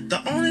so?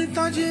 The only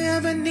thought you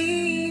ever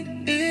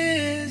need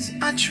is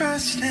I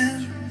trust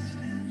him.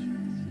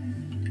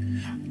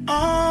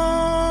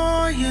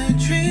 All your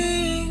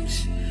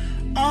dreams,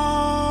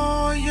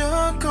 all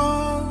your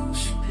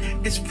goals,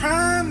 it's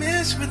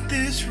promised with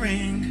this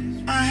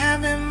ring I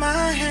have in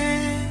my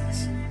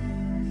hands.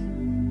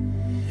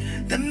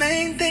 The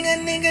main thing a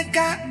nigga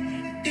got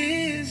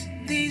is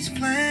these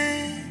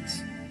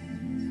plans.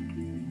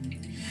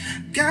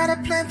 Got a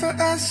plan for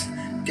us,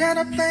 got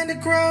a plan to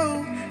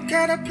grow,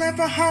 got a plan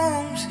for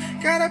homes,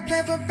 got a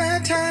plan for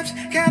bad times,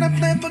 got a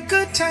plan for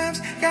good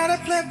times, got a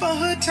plan for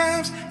hood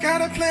times,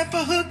 got a plan for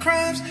hood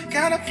crimes,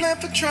 got a plan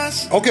for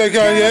trust. Okay,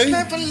 Got a Kanye.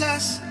 plan for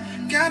lust,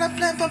 got a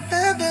plan for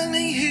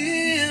Beverly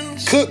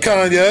Hills. Cook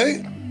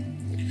Kanye.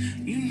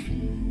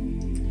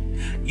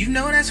 You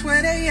know that's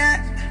where they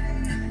at.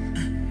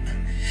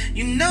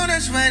 You know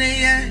that's where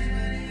they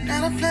at.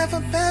 Got a plan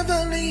for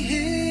Beverly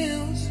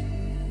Hills.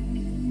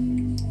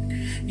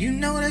 You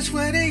know that's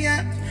where they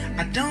at.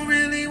 I don't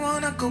really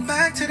wanna go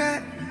back to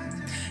that.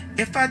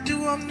 If I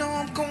do, I know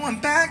I'm going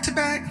back to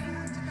back.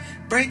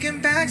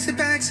 Breaking backs to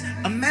backs.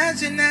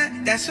 Imagine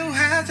that. That's so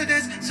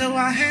hazardous. So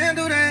I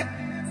handle that.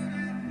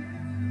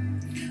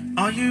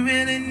 All you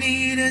really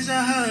need is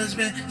a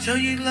husband. Show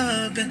you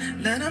love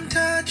and let him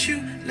touch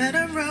you. Let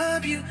him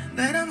rub you.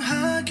 Let him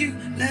hug you.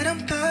 Let him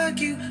thug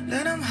you.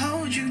 Let him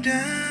hold you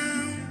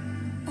down.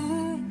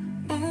 Ooh,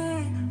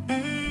 ooh,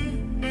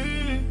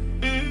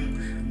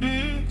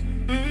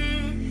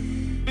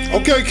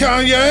 Okay,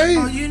 Kanye.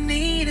 All you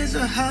need is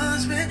a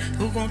husband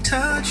who gon'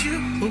 touch you,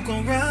 who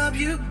gon' rub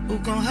you, who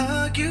gon'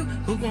 hug you,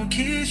 who gon'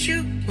 kiss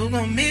you, who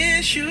gon'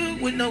 miss you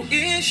with no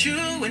issue,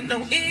 with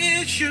no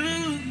issue,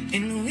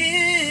 and no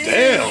issue.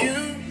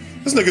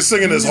 Damn, this nigga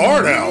singing his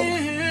heart out.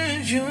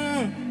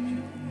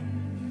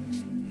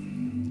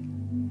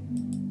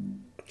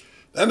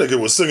 That nigga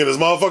was singing his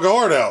motherfucking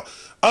heart out.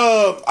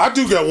 I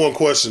do got one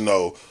question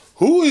though.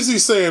 Who is he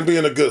saying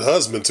being a good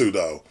husband to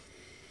though?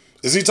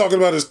 Is he talking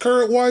about his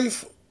current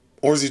wife?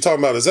 Or is he talking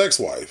about his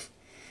ex-wife?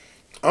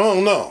 I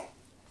don't know.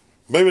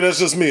 Maybe that's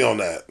just me on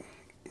that.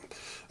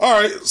 All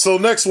right, so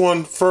next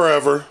one,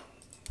 Forever.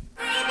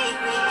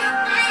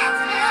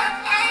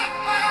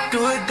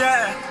 Do or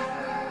die,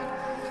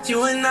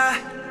 you and I,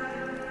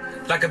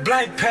 like a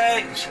blank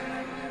page.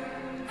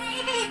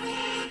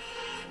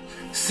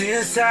 See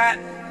inside,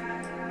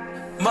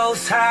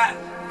 most high,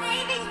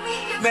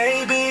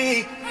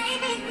 maybe.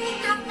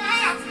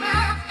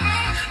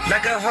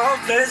 Like a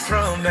hopeless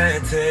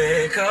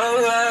romantic,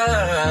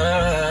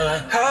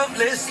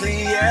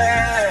 hopelessly,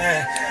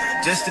 yeah.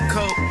 Just a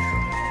cope,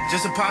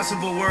 just a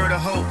possible word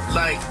of hope.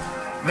 Like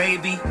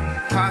maybe,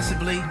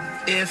 possibly,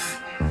 if.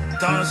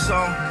 Thought a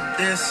song,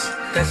 this.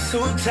 That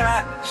suit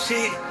top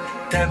shit,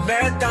 that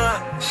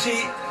marathon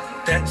shit,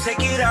 that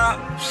take it off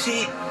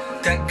shit,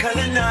 that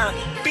color now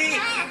beat.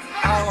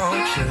 I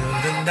want you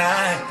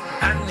tonight,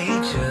 I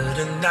need you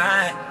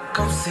tonight.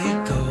 Come see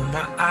through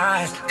my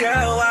eyes.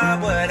 Girl, why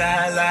would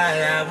I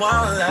lie? I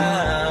want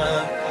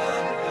love.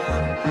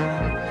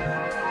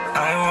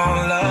 I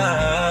want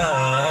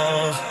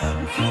love.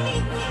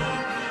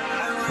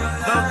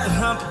 Bump the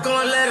hump, go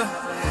let him.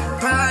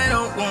 Pride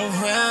don't want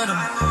random.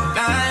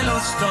 I know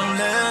don't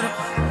let him.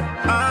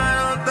 I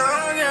don't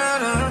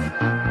get him.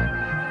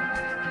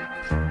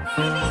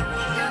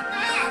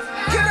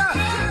 Get up!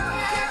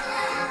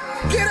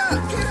 Get up!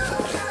 Get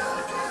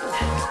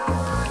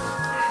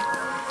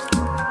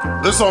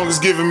up! This song is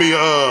giving me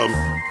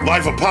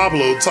Life of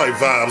Pablo type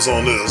vibes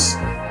on this.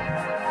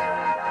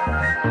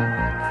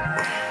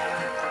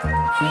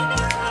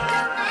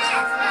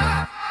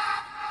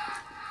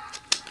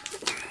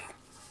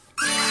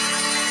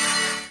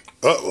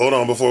 Oh, hold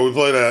on before we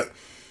play that.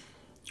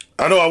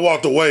 I know I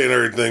walked away and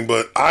everything,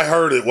 but I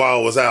heard it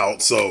while it was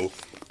out, so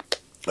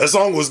that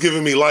song was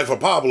giving me Life of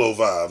Pablo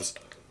vibes.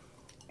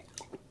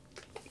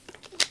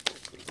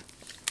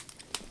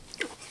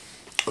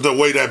 The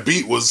way that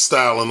beat was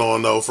styling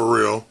on though, for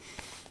real.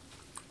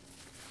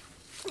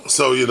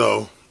 So, you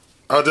know,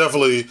 I know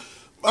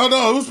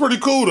it was pretty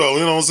cool though,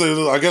 you know what I'm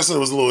saying? I guess it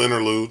was a little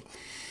interlude.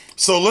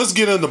 So let's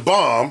get into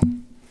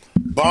Bomb.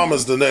 Bomb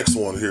is the next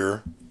one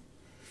here.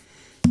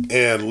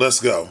 And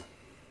let's go.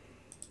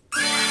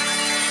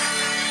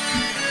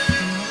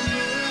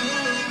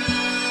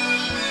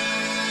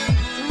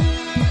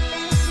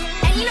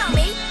 And you know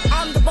me,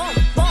 I'm the bomb,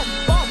 bomb,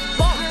 bomb,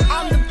 bomb.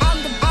 I'm the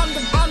bomb.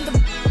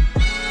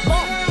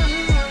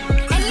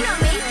 And you know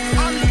me,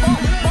 I'm the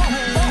bomb, bomb,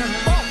 bomb,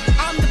 bomb.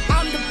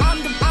 I'm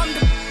the bomb.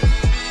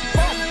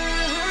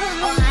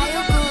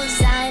 Ohio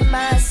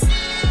gozaimasu,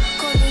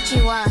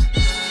 konnichiwa.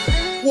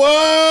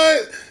 What?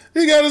 He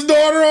got his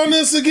daughter on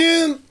this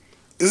again?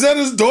 Is that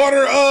his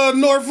daughter,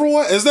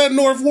 Northwest? Is that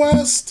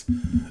Northwest?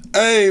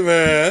 Hey,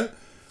 man.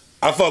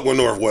 I fuck with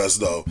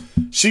Northwest, though.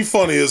 She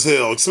funny as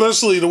hell,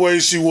 especially the way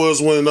she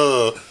was when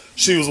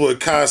she was with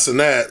Kai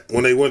Cenat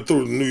when they went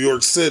through New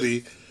York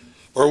City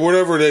or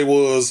whatever they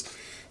was,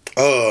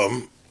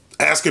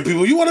 asking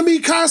people, you want to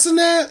meet Kai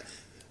Cenat?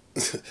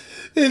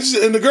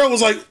 And the girl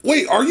was like,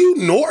 wait, are you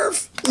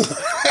North?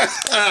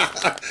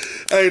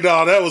 Hey,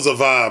 nah, that was a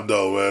vibe,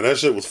 though, man. That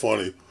shit was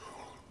funny.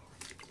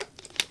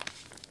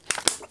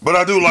 But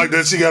I do like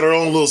that she got her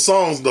own little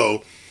songs,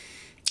 though.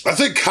 I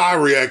think Kai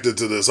reacted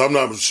to this. I'm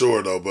not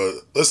sure, though, but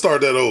let's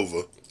start that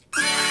over.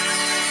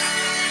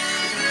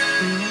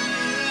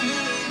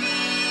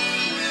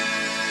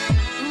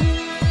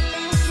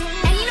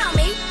 And you know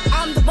me,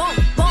 I'm the bomb,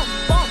 bomb,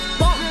 bomb,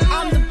 bomb.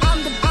 I'm the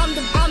bomb.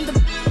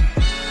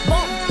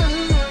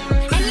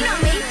 And you know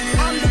me,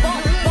 I'm the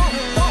bomb, bomb,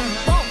 bomb,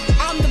 bomb.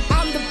 I'm the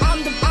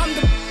bomb.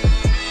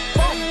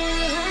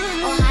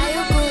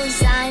 Ohio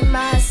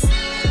gozaimasu,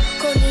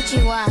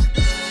 konnichiwa.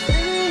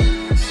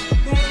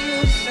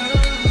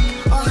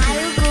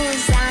 Ohio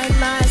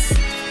gozaimasu,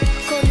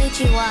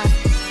 konnichiwa.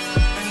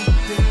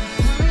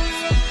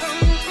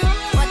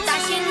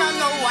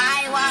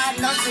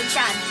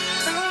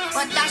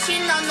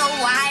 no no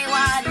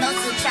why no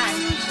to chan.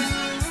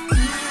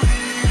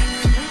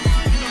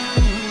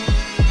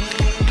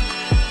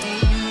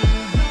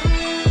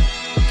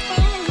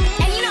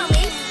 And you know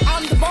me,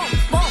 I'm the bomb,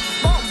 bomb,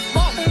 bomb,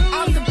 bomb.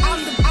 I'm the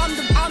bomb.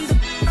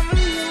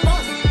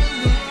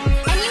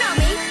 And you know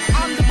me,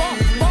 I'm the bomb,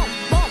 bomb,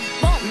 bomb,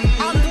 bomb.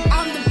 I'm the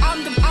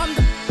bomb.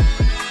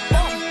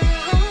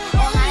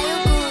 Ohayo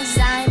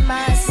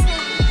gozaimasu,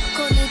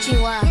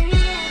 konnichiwa.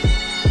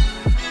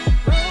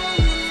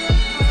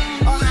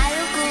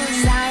 Ohayo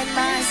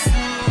gozaimasu,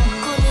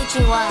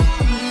 konnichiwa.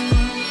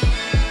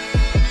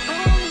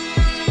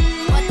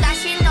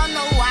 Watashi no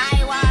no why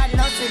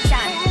no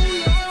to-chan.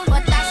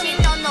 Watashi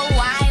no no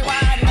why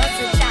no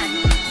to-chan.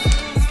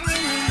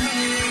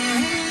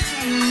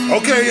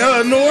 Okay,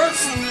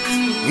 North.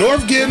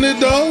 North getting it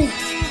though.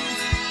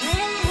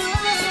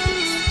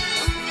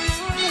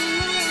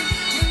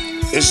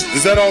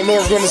 Is that all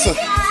North gonna say?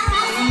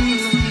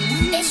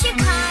 It's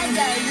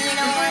Chicago, you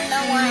know I'm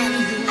the one.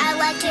 I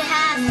like to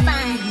have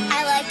fun.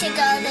 I like to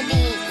go to the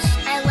beach.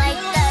 I like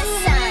the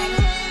sun.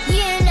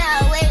 You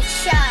know it's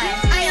sharp.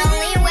 I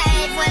only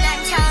wave when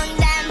I'm telling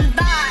them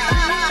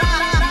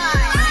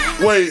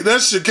bye. Wait,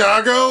 that's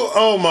Chicago?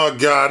 Oh my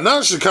God!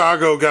 Now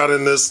Chicago got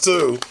in this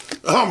too.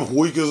 I'm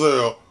weak as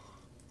hell.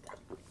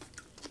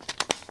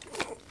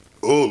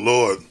 Oh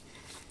Lord.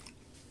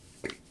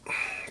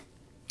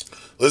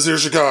 Let's hear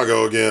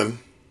Chicago again.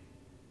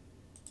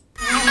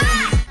 You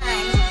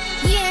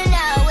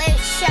know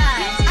it's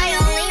sharp. I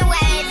only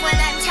wave when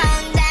I'm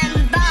telling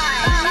them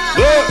bye.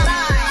 Look.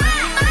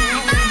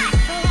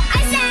 I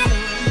said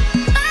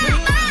bye.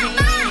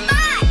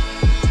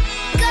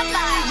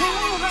 Goodbye.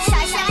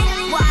 Shy,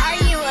 what are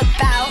you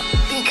about?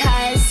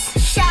 Because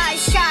shy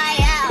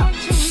out.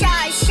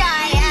 Shy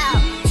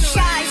out.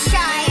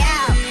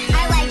 I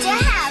like to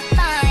have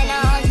fun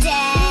all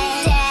day.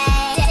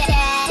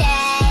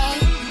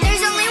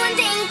 There's only one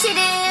thing to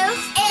do.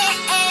 It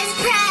is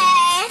pray.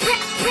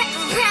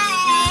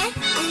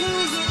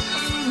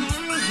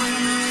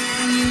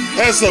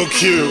 That's so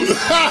cute.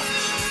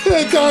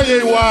 Yeah,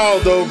 Kanye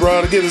wild though,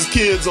 bro, to get his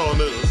kids on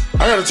this.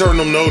 I gotta turn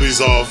them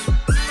noties off.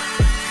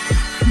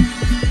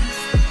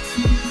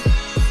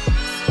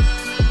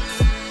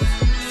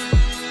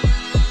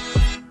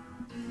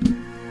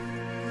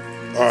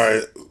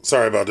 Alright,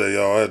 sorry about that,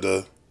 y'all. I had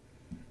to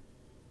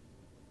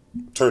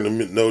turn the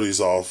noties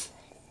off.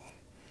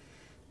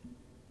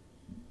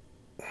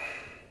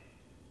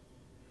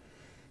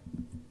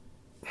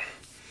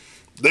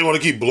 They want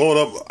to keep blowing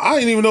up. I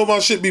didn't even know my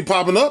shit be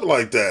popping up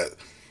like that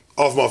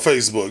off my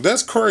Facebook.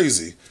 That's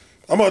crazy.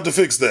 I'm about to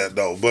fix that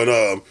though, but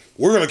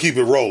we're gonna keep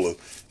it rolling.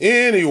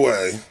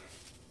 Anyway,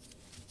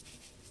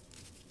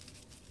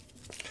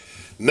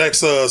 next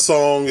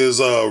song is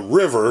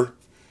River.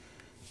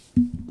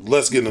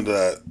 Let's get into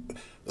that.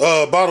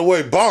 By the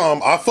way,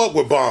 Bomb, I fuck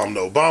with Bomb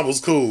though. Bomb was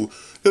cool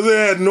because they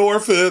had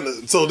North,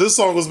 and so this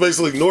song was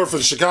basically North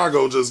and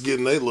Chicago just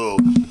getting a little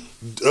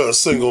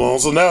single on.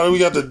 So now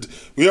we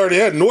already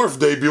had North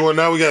debuting.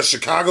 Now we got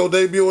Chicago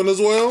debuting as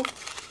well.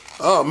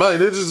 Oh man,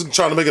 they're just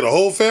trying to make it a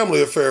whole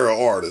family affair of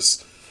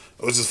artists,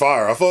 which is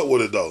fire. I fuck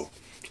with it though.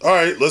 All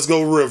right, let's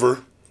go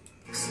River.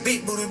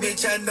 Big booty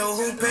bitch, I know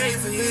who paid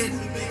for it.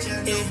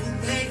 Yeah.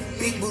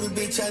 Big booty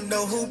bitch, I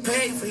know who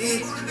paid for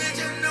it.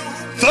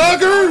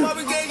 Thugger!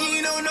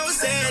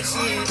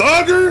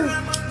 Thugger!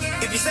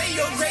 If you say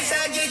your grace,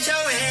 I get your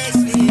ass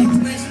lit.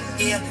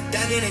 Yeah,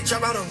 down in and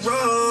drop out the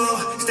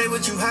road. Stay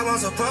with you, how I'm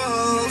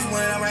supposed.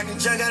 When I'm rocking,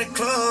 junk got it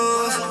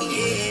close.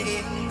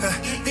 Yeah.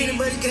 Peanut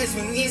butter gets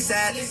me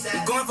inside.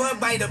 We're going for a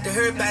bite up the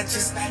herb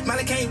batches.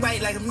 Molly can't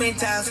bite like a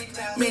Mentos.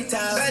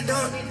 I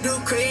don't do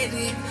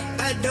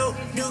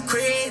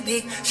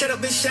credit. Shut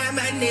up and shine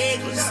my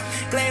necklace.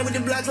 Playing with the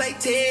blocks like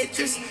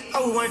Tetris.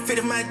 Oh, one fit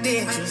of my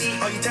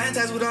dentures. All your time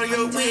ties with all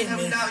your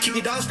women. Keep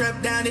your dog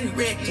strapped down in the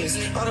reckless.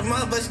 All the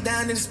motherfuckers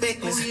down in the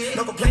speckless.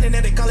 No complaining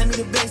that they calling me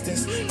the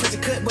business. Push the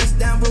cut, bust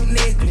down, broke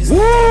necklace. Woo!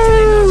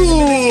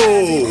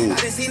 I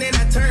done seen it,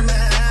 I turned my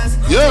eyes.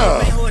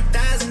 Yeah.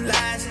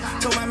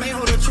 Told my main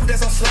hold the truth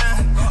that's on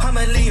slide. I'm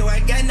a Leo, I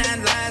got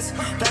 9 lives.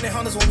 Blinded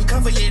hunters when we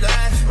come for your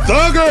life.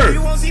 Thugger!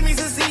 You won't see me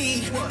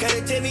succeed.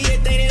 Gotta tell me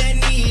everything that I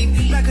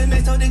need. My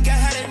connect told the guy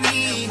how to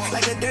lead.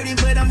 Like a dirty,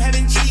 but I'm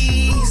having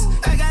cheese.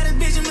 I got a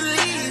bitch in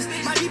Belize.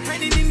 Might be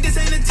pregnant and this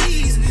ain't a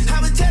tease. I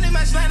was telling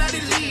my slide not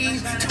to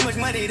leave. Too much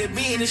money to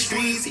be in the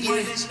streets,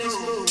 yeah.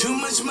 Too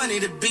much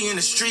money to be in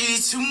the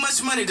streets. Too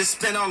much money to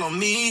spend all on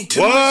me. Too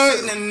much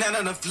sitting out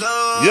on the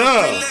floor.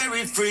 Yeah. Free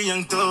Larry, free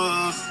Young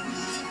Thug.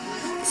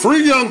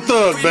 Free Young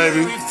Thug,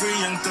 baby. Free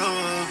Young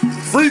Thug.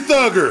 Free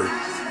Thugger.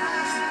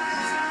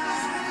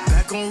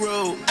 Back on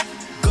road,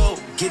 go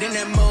get in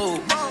that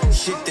mode.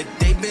 Shit that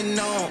they been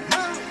on,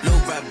 low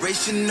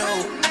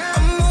vibrational.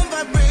 I'm on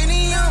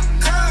vibranium,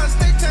 cars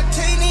they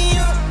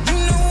titanium. You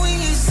know when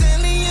you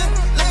selling them,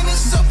 landing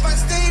so far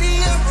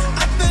stadium.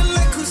 I feel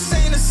like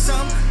Hussein or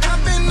something. I've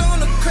been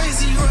on a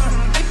crazy run.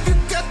 If you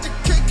got the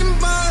cake and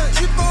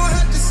buns, you gon'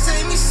 have to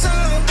save me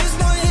some. This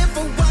one here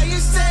for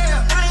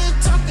YSL. I ain't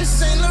talking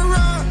Saint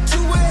Laurent.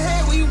 Too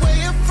ahead, we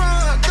way up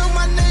front. Throw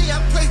my name, I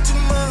play too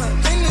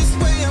much. In this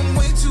way.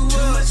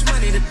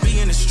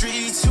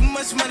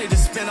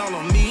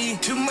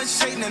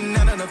 and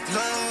none of the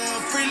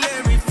love. Free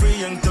Larry, free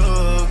young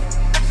thug.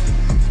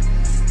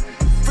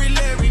 Free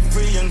Larry,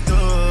 free young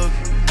thug.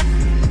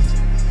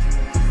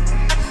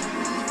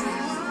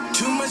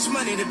 Too much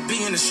money to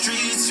be in the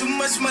streets, too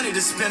much money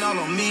to spend all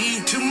on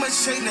me. Too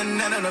much hate and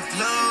none of the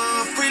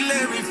love. Free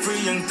Larry, free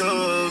young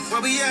thug.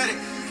 Where we at it?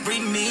 Free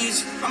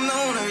meat. I'm the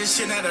owner of this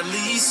shit at a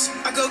lease.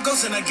 I go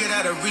ghost and I get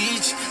out of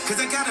reach, cause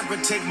I gotta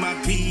protect my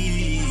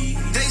peace.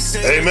 They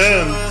say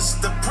Amen.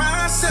 trust the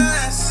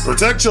process,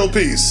 Protect your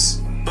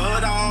peace.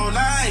 but all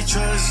I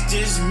trust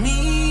is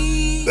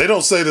me. They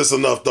don't say this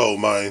enough though,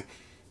 man.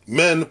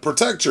 Men,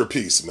 protect your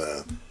peace,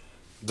 man.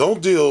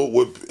 Don't deal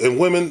with, and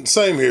women,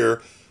 same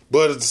here.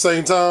 But at the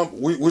same time,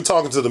 we're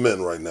talking to the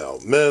men right now.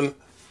 Men,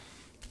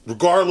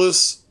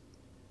 regardless,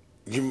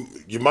 you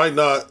might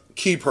not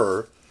keep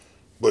her,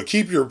 but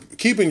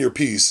keeping your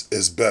peace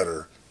is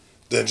better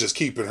than just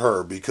keeping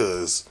her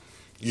because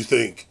you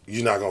think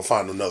you're not gonna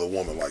find another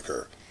woman like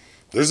her.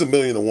 There's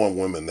 1,000,001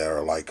 women that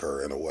are like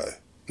her in a way.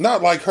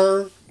 Not like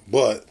her,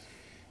 but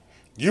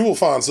you will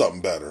find something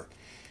better.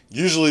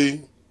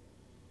 Usually,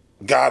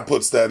 God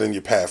puts that in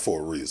your path for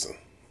a reason.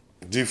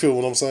 Do you feel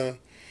what I'm saying?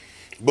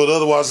 But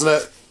otherwise than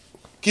that,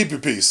 keep your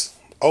peace.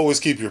 Always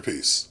keep your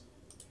peace.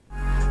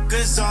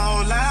 Cause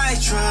all I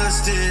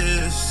trust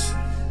is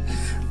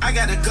I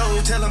gotta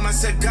go tell him I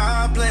said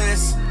God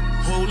bless.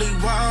 Holy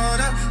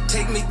water,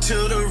 take me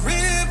to the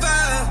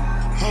river.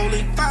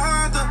 Holy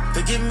Father,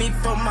 forgive me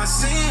for my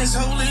sins.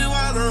 Holy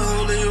water,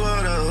 holy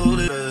water,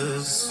 holy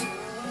water.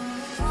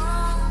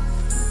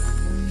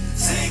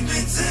 Take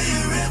me to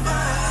your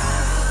river.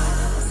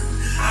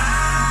 I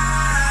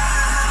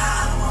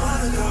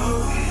wanna go.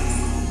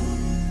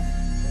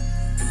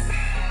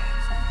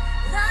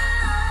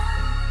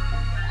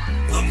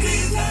 Oh,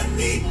 please let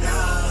me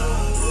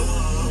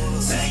know.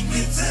 Take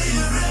me to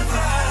your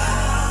river.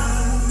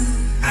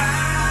 I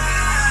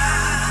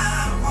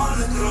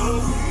wanna go.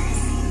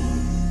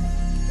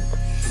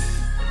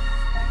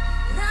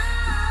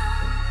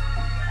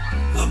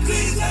 Oh,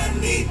 please let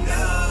me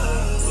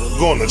know.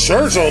 Going to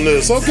church on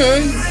this,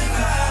 okay.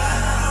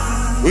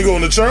 We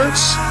going to church?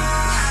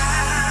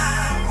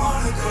 I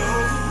wanna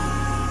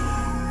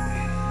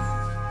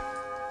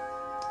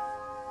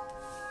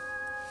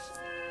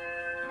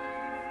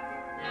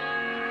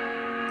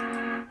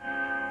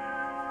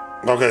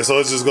go. Okay, so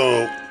it's just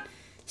gonna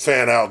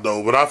fan out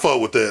though, but I fuck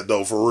with that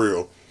though, for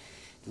real.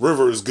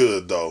 River is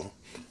good though.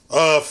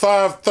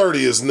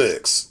 5:30 is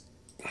next.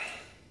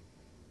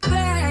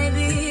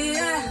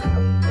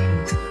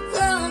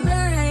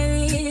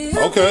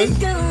 Okay.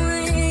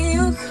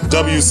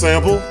 W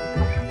sample.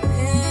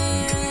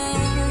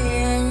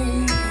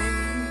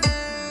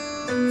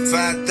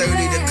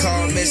 5:30, the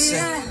call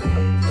missing.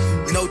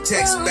 No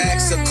text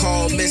backs or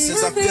call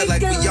misses. I feel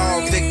like we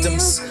all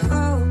victims.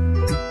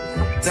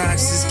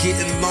 Docs is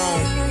getting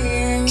long.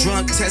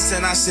 Drunk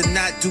testing, I should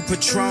not do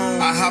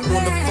Patron. I hop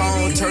on the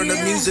phone, turn the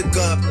music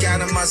up,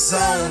 got in my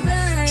zone.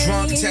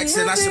 Drunk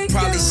texting, I should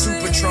probably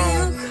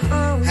Supertron.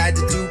 Had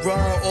to do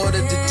wrong,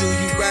 order to do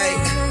you right.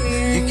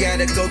 You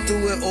gotta go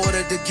through it,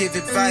 order to give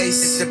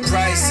advice. It's the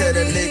price of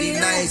the litty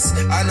nights.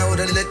 I know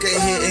the liquor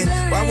hitting.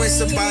 Why when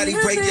somebody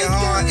break your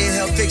heart, it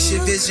help fix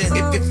your vision.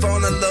 If you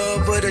fall in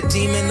love with a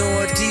demon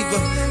or a diva,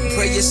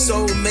 pray your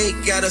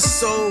soulmate got a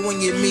soul when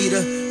you meet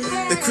her.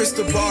 The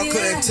crystal ball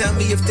couldn't tell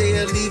me if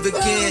they'll leave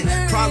again.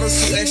 Problems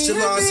too extra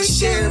large to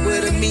share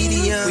with a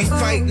medium. We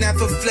fight not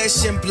for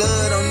flesh and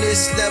blood on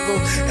this level.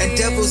 And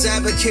devil's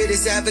advocate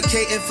is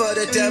advocating for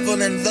the devil.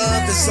 And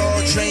love is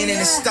all draining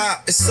and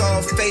stop, it's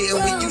all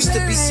fading. We used to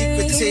be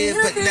secretive,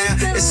 but now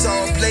it's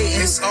all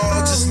blatant. It's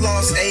all just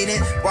lost, ain't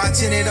it?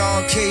 Watching it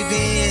all cave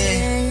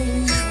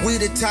in. We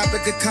the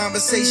topic of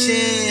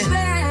conversation.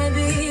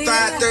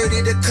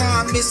 5:30, the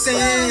car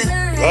missing.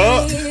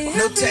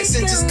 No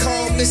texting, just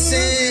call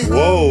missing.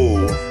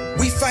 Whoa.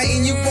 We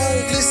fighting, you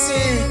won't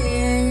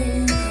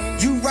listen.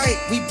 You right,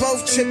 we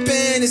both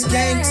tripping. It's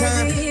game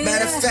time.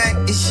 Matter of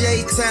fact, it's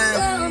yay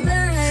time.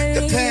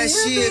 The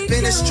past year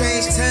been a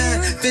strange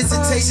time.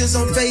 Visitations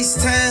on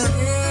FaceTime.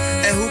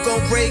 And who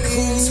gon' break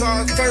whose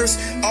heart first?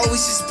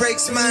 Always just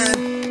breaks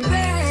mine.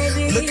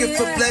 Looking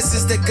for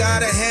blessings that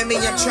God will hand me.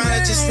 I'm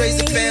trying to just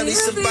raise a family.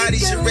 Somebody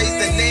should raise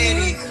the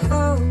nanny.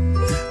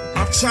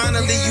 I'm trying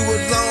to leave you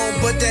alone,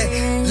 but that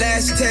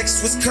last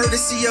text was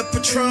courtesy of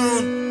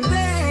Patron.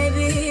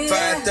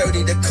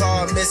 5:30, the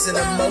call missing.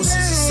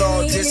 Emotions, it's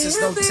all distance.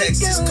 No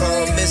text, it's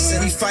call missing.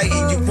 We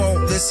fighting, you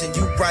won't listen.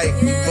 You right,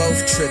 we both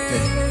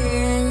tripping.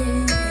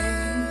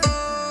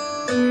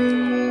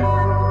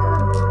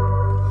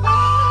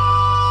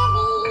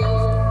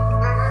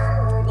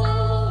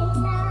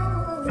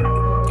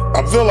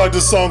 I feel like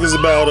this song is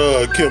about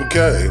Kim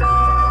K.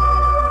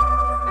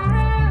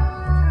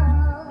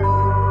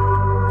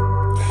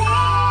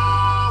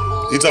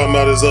 He talking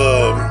about his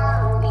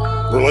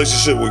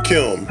relationship with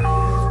Kim.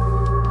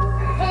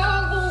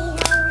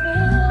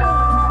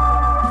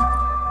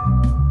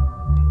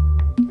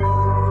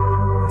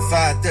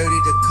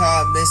 The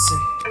car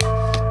missing.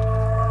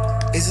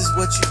 Is this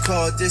what you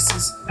call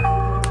distance?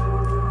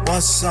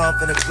 One song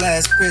in a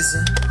glass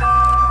prison.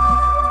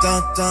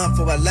 done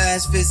for our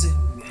last visit.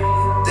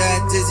 That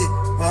did it,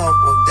 oh,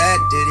 that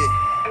did it.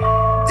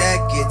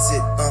 That gets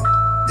it,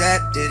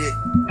 that did it.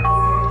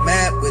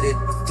 Mad with it,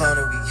 thought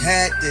we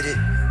had did it.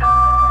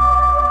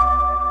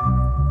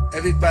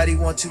 Everybody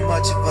want too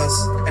much of us,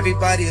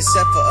 everybody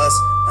except for us.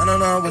 I don't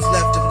know what's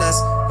left of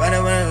us, right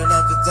around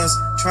enough with us.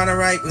 Trying to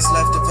write what's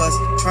left of us,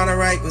 trying to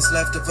write what's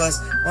left of us.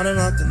 Wanna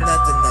know nothing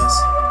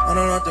us,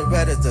 wanna know the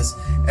red of us.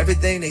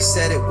 Everything they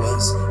said it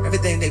was,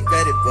 everything they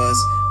bet it was.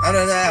 I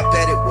don't know, I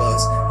bet it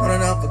was. Wanna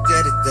know,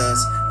 forget it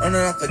does.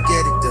 Wanna know,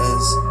 forget it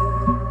does.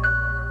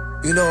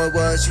 You know it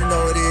was, you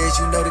know it is,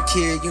 you know the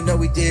kid, you know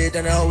we did,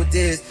 and I know it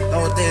is. I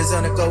want this,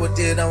 I'm gonna go with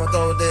it, I want to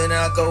throw it in, and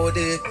I'll go with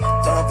it.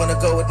 I'm gonna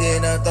go with it,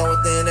 and I'll throw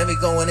it in, and we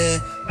going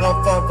in.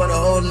 One phone for the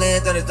whole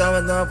land, and it's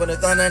throwing up, but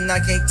it's on, and I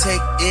can't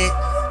take it.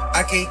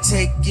 I can't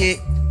take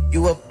it.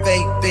 You a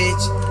fake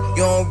bitch.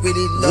 You don't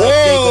really love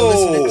it. Go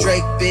listen to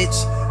Drake,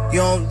 bitch. You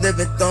don't live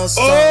it, don't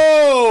stop.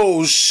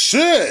 Oh,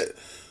 shit.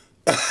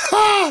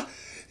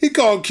 He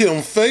called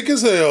Kim fake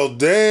as hell.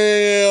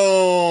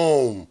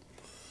 Damn.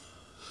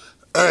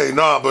 Hey,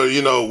 nah, but,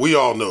 you know, we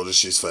all know that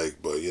she's fake,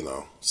 but, you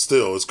know,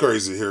 still, it's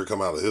crazy to hear it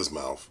come out of his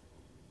mouth.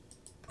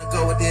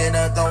 Go within,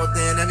 throw it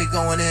in, and we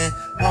going in.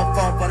 One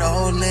phone for the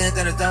whole length,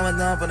 and it's throwing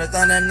up, but it's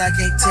on, and I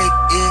can't take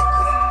it.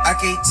 I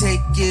can't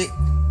take it.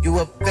 You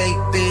a fake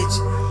bitch.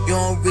 You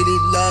don't really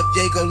love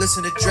Jay. Go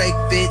listen to Drake,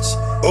 bitch.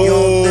 You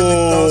don't live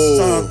it, don't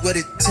song with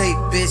it tape,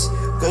 bitch.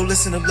 Go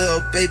listen to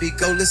Lil Baby.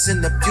 Go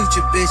listen to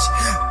Future,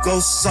 bitch. Go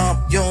stomp.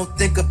 You don't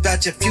think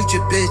about your future,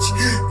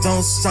 bitch.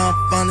 Don't stomp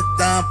on the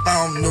thumb.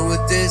 I don't know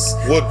what this.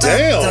 Well,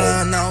 damn.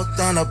 I'm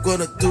done. I'm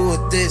gonna do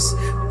with this.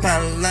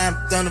 Pound of lime,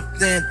 done up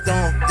then.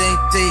 Don't think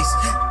this.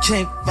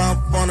 Can't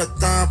bump on a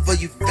thumb for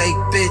you fake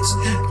bitch.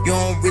 You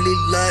don't really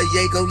love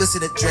Ye. Go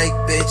listen to Drake,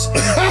 bitch.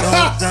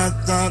 Done.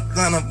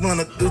 I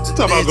wanna do to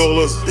bitch. Go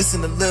listen.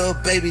 Listen to Lil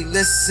Baby.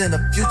 Listen to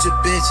Future,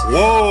 bitch.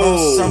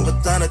 Whoa. Summer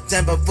done a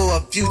temper for a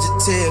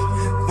fugitive.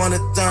 Wanna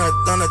done,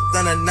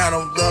 and I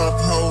don't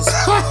love hoes.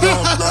 You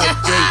don't love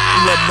Jay,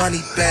 you love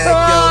money bad,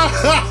 yo.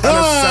 I'm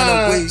the son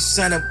of where you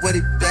son of what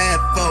he bad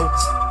for.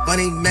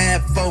 Money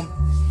mad for.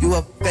 You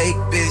a fake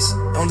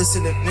bitch. Don't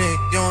listen to me.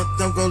 You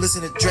don't go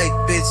listen to Drake,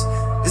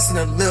 bitch. Listen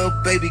to Lil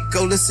Baby.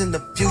 Go listen to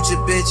Future,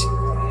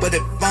 bitch. But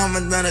if I'm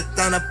another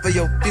thunder for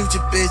your future,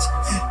 bitch.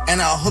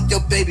 And I hope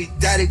your baby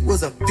daddy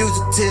was a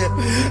fugitive.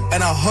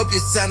 And I hope you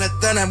sound a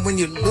thunder when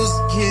you lose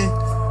a kid.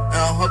 And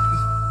I hope you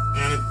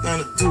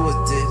gonna do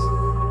with this.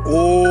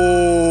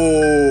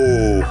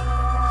 Oh.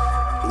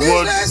 This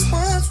last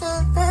one's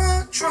for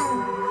Patron.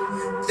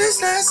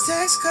 This last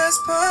text cause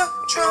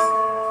Patron.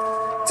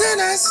 Then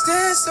I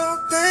stand so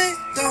thank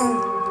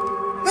don't.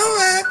 No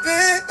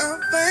happen, no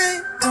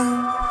thank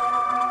don't.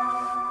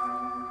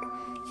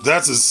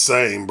 That's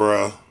insane,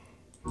 bruh.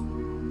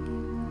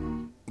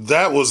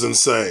 That was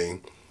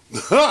insane.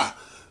 Ha!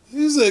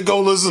 He said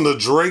go listen to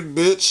Drake,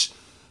 bitch.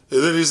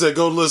 And then he said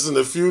go listen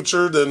to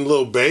Future, then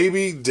Lil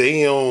Baby.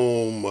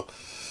 Damn.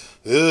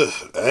 Ugh.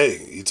 Hey,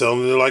 he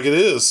telling it like it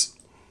is.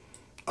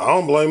 I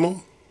don't blame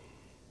him.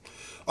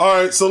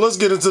 Alright, so let's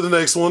get into the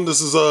next one.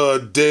 This is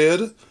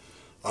Dead.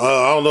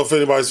 I don't know if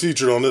anybody's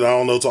featured on it. I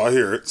don't know till I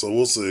hear it, so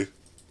we'll see.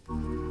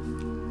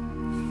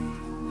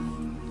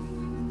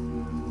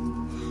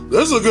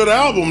 This is a good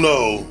album,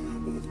 though.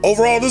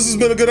 Overall, this has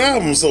been a good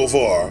album so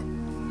far.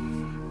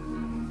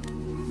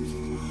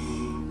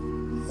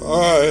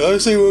 Alright,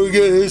 let's see what we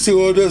get. Let's see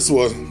what this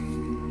one.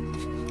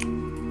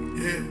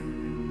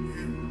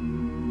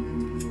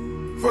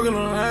 Fucking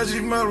on the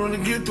IG model when they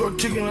get to her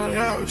kicking her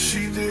out.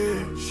 She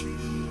did.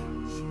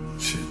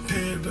 She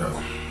dead though.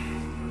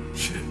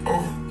 Shit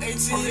over.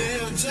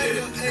 ATL,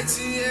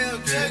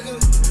 Jagger.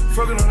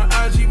 Fucking on the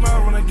IG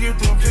model when I get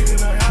to her kicking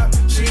her out.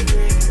 She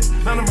dead.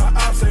 None of my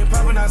ops ain't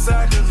popping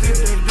outside cause if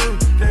they do,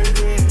 they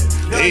dead.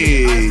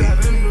 Hey.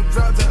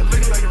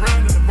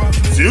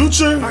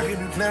 Future? I can't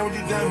be playing with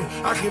these diamonds.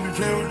 I can't be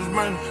playing with this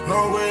money. No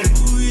way.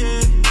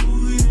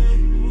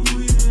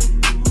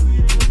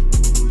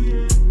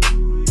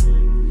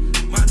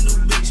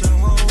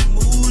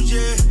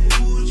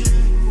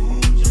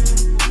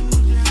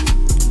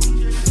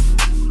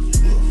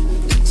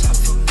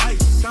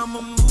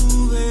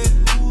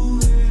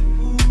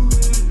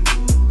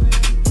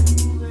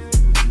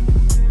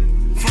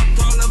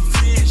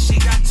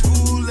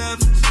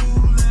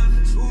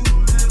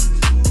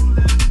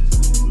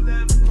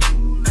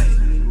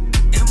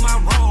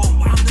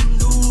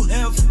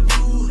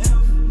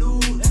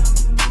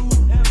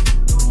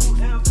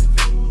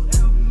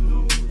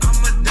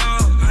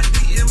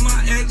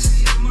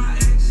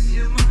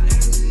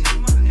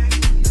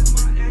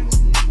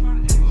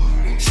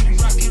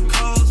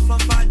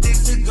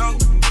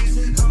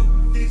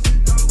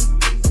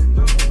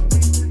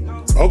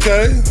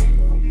 Okay.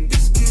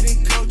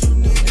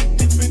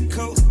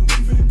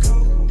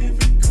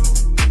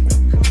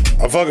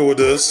 I'm fucking with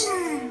this.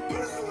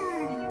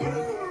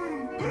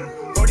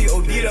 40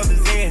 OD'd up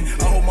his end.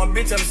 I hope my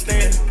bitch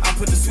understand. I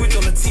put the switch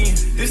on the 10.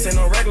 This ain't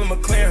no regular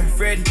McLaren.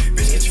 Freddy,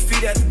 bitch, get your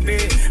feet out the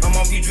bed. I'm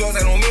off these drugs,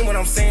 I don't mean what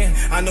I'm saying.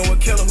 I know a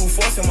killer who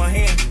forcing my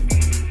hand.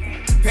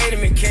 paid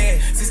him in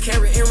cash. 6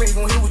 carat earrings,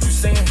 gon' hear what you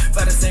saying.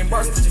 Fly the same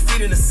bars, put your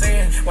feet in the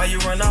sand. Why you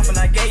run off and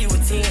I gave you a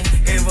 10?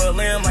 Gave her a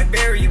limb like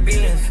bury your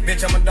bin.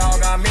 Bitch, I'm a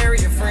dog, I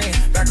marry a friend.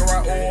 Back of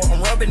right oil,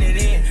 I'm rubbing it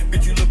in.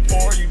 Bitch, you look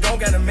poor, you don't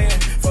got a man.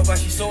 Fuck why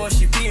she saw her,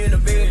 she pee in the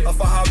bed. Up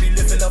for how I be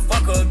lifting up,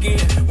 fuck her again.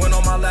 Went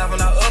on my lap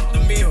and I upped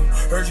the meal.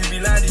 Heard you be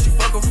lying, did you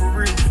fuck her for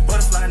real?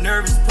 Butterfly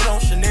nervous, put on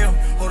Chanel.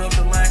 Hold up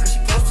the line, cause she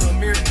close to a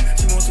mirror.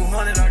 She want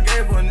 200, I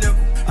gave her a nickel.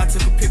 I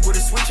took a pic with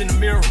a switch in the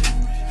mirror.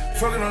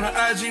 Fucking on the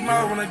IG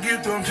mall when I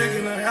get through, I'm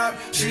checking her out,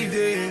 she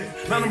dead.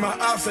 None of my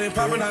ops ain't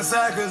popping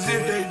outside, cause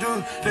if they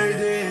do, they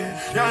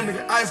dead. Young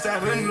nigga iced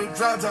out, in the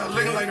drop top,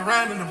 looking like a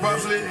round in the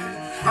box lid.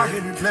 I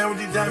can't be playing with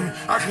these diamonds,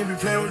 I can't be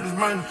playing with this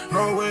money,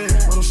 no way.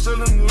 But I'm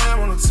still in the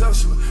lamb on a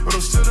Tesla, but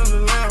I'm still in the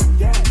lamb.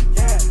 Yeah.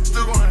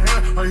 Still going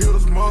ham, I heal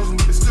those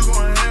Muslims, but they still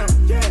going ham.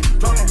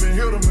 Drop them and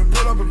heal them and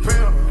pull up a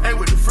pound. Ain't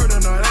with the fruit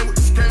or not, ain't with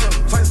the scam.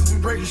 Tyson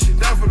be breaking shit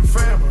down for the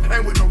fam.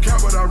 Ain't with no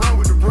cap, but I run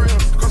with the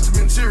brims. Custom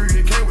interior,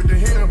 it came with the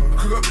hem.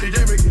 Cook up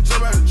AJ, make it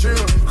jump out the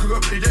gym. Cook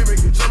up AJ,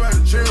 make it jump out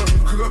the gym.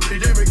 Cook up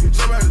AJ, make it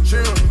jump out the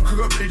gym.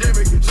 Cook up AJ,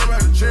 make it jump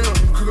out the gym.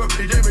 Cook up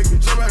AJ, make it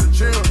jump out the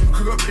gym.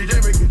 Cook up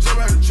AJ, make it jump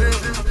out the gym.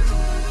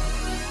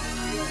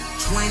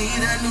 20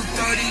 that new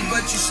 30,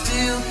 but you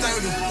still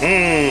 30.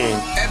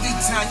 Every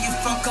time you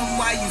fuck 'em,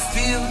 why you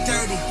feel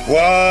dirty?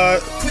 What?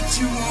 Put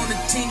you on a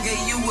team,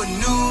 gave you a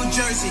New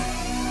Jersey.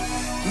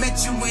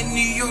 Met you in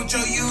New York,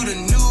 Joe, you the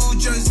New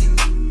Jersey.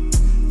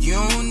 You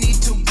don't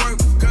need to work,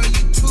 girl,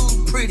 you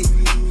too pretty.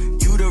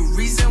 You the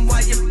reason why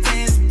your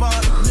fans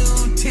bought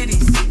new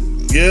titties.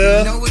 Yeah.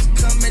 You know it's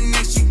coming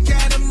next, you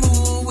gotta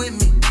move with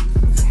me.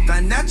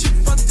 Find out you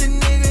fucked a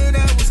nigga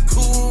that was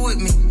cool with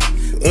me.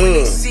 When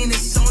they seen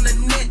this on the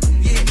net,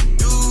 yeah,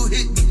 dude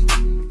hit me.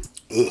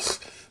 Ugh.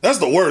 That's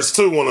the worst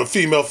too, when a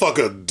female fuck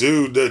a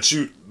dude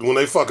when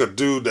they fuck a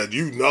dude that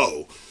you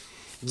know.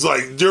 It's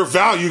like, your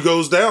value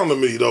goes down to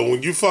me, though.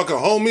 When you fuck a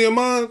homie of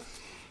mine,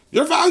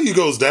 your value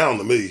goes down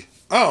to me.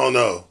 I don't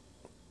know.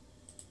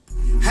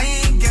 I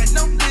ain't got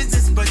no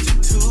business, but you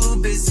too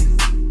busy.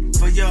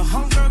 For your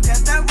homegirl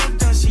got that work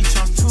done, she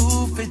charged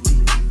 $250.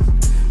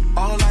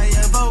 All I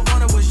ever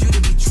wanted was you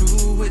to be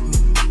true with me.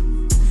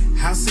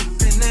 House up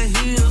in the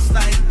hills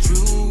like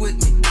Drew with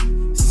me.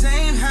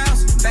 Same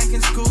house back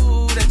in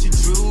school that you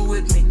drew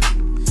with me.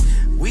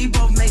 We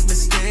both make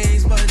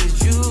mistakes, but it's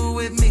you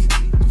with me.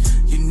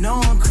 You know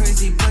I'm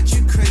crazy, but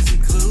you crazy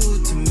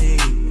glued to me.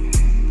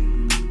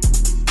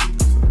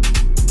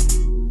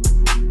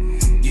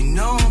 You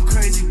know I'm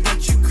crazy,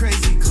 but you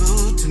crazy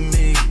glued to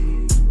me.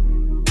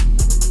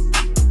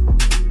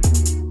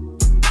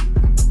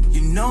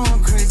 You know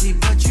I'm crazy,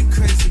 but you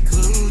crazy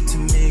glued to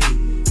me.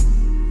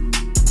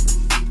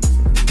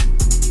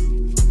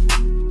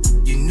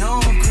 You know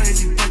I'm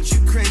crazy, but you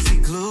crazy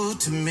glued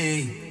to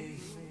me.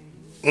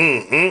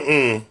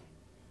 Forever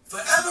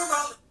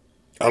rolling.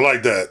 I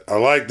like that. I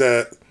like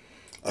that.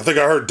 I think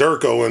I heard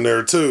Durko in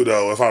there too,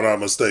 though, if I'm not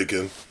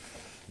mistaken.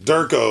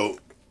 Durko.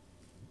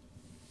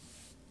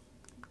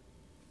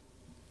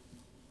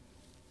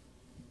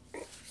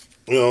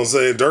 You know what I'm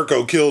saying?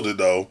 Durko killed it,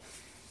 though.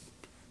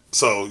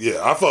 So,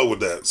 yeah, I fuck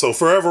with that. So,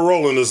 Forever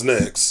Rolling is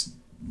next.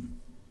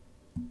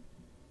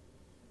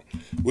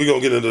 We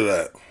gonna get into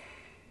that.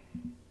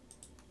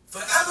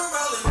 Forever rolling.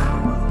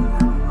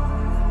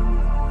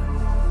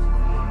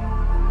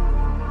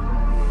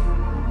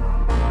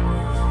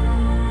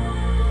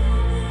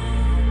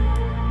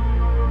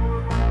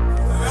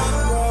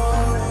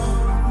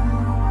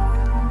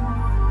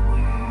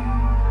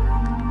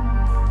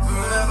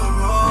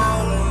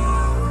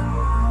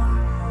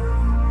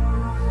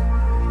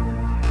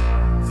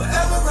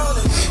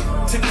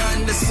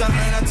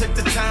 I took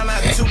the time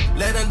out to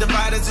let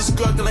undivided just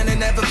struggling and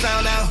never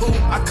found out who.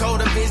 I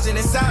called a vision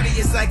in Saudi,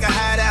 it's like a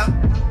hideout.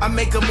 I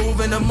make a move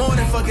in the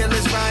morning, fuck it,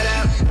 let's ride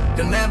out.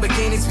 The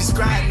Lamborghinis be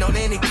scribing on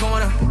any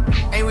corner.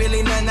 Ain't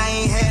really nothing I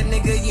ain't had,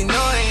 nigga, you know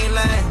I ain't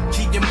lying.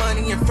 Keep your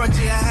money in front of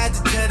you, I had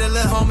to tell the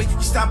little homie.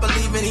 You stop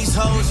believing these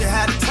hoes, you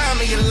had the time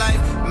of your life.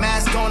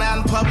 Mask on out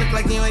in public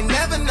like you ain't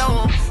never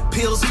known.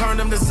 Pills turn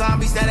them to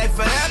zombies that ain't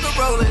forever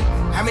rolling.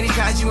 How many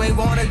times you ain't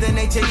wanted, then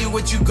they tell you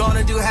what you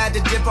gonna do. Had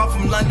to dip off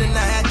from London,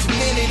 I had too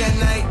many that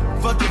night.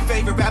 Fuck your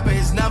favorite rapper,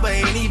 his number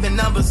ain't even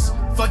numbers.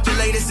 Fuck your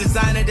latest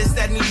designer, this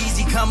that new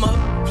easy come up.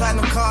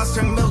 Platinum cars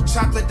turn milk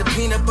chocolate to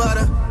peanut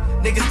butter.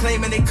 Niggas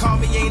claiming they call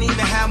me, ain't even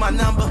have my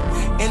number.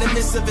 In the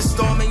midst of a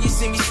storm and you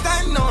see me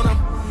standing on him.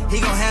 He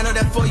gon' handle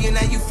that for you,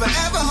 now you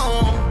forever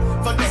home.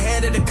 Fuck the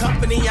head of the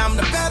company, I'm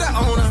the better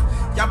owner.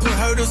 Y'all put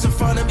hurdles in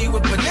front of me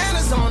with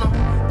bananas on them.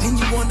 Then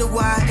you wonder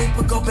why I ain't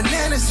put go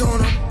bananas on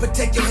them.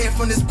 Protect your hair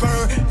from this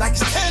burn like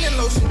it's tanning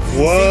lotion.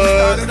 What? See, we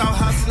started off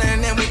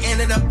hustling and we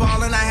ended up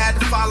balling. I had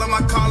to follow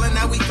my calling,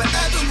 now we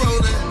forever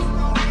rolling.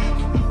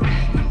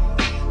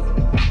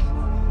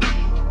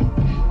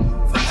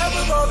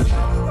 Forever rolling.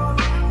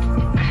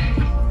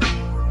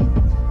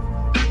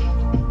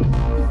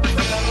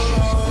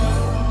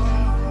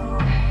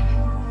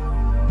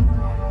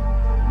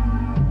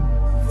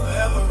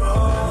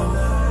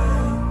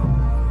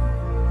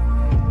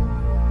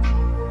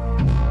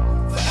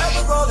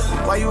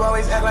 Why you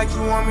always act like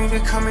you want me? to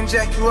come and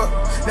jack you up.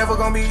 Never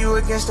gonna be you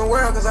against the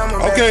world, cause I'm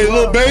a Okay,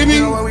 little baby.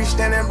 You know where we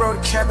standing, bro,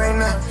 the cap ain't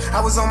nothing.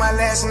 I was on my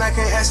last and I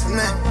can't ask for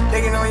nothing.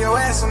 They get on your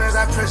ass soon as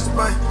I press the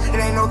button. It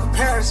ain't no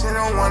comparison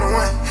on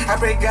one-on-one. I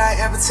pray God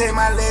amputate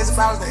my legs if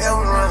I was the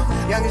Elvin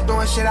run. Youngest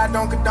doing shit I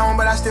don't condone,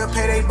 but I still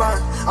pay they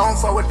bun. I don't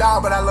fuck with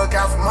dog, but I look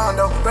out for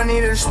Mondo. But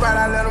needed a spot,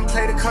 I let them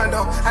play the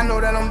condo. I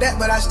know that I'm that,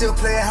 but I still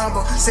play it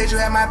humble. Said you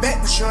had my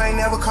back, but you ain't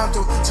never come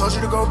through. Told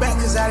you to go back,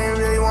 cause I didn't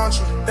really want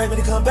you. Baby,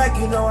 to come back,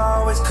 you know I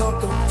always come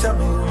through. Tell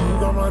me who you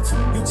gon' run to.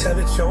 You tell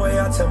it your way,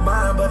 I tell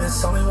mine, but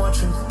it's only one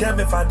truth. Damn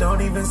if I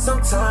don't, even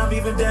sometime,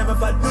 even damn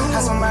if I do.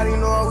 How somebody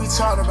know what we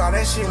talked about,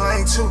 that shit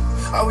lame too.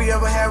 All we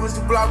ever had was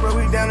the block, but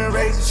we down and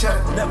raise each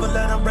other. Never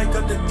let them break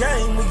up the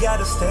game, we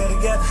gotta stay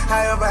together.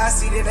 However, I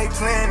see that they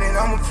playing it,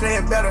 I'ma play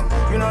it better.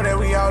 You know that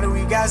we all that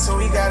we got, so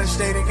we gotta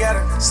stay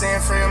together.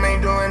 Saying friend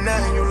ain't doing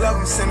nothing, you love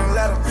him, send a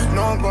letter.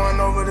 No, I'm going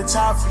over the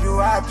top for you,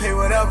 I pay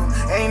whatever.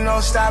 Ain't no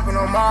stopping,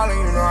 I'm all in,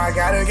 you know I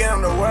gotta get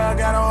them. The world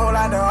got a whole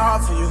lot to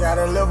offer, you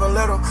gotta live a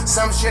little.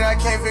 Some shit I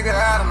can't figure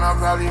out, and I'll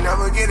probably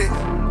never get it.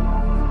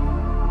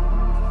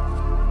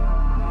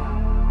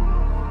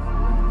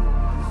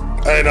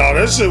 Hey, no,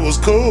 that shit was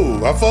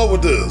cool. I fuck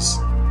with this.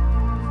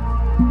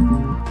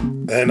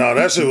 Hey, no,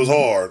 that shit was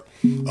hard.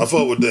 I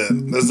fuck with that.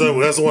 That's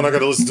the one I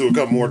gotta listen to a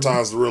couple more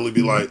times to really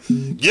be like,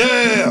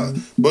 yeah!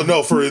 But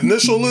no, for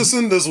initial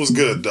listen, this was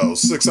good though.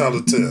 6 out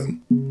of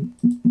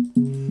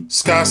 10.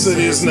 Sky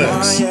City is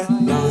next.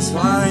 No, it's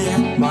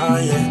Maya,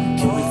 Maya.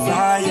 Can we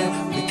fly it?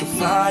 We can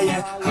fly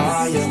it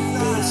higher. In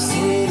the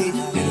city,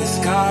 in the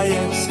sky,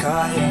 in the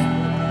sky.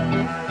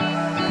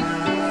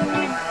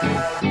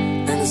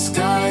 In the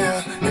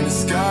sky, in the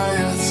sky,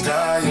 in the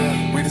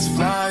sky. We just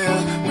fly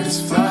it, we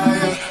just fly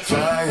it,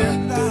 fly it.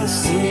 In the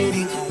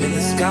city, in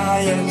the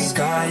sky, in the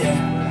sky.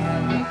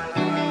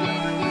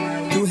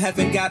 You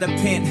haven't got a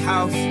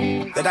penthouse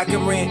that I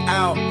can rent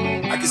out.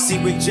 I can see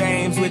Rick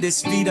James with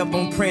his feet up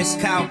on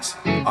Prince's couch.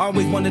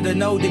 Always wanted to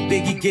know did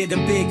Biggie get a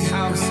big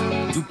house?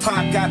 Do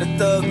Pac got a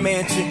thug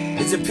mansion?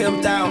 Is it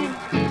pimped out?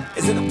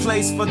 Is it a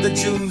place for the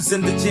Jews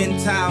and the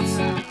Gentiles?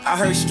 I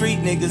heard street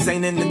niggas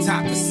ain't in the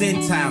top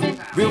percentile.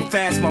 Real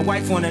fast, my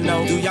wife wanna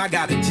know, do y'all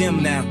got a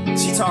gym now?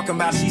 She talking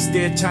about she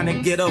still trying to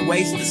get her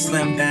waist to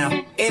slim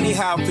down.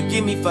 Anyhow,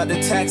 forgive me for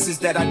the taxes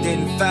that I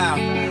didn't file.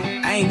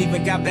 I ain't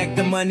even got back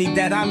the money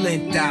that I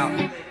lent out.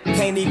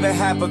 Can't even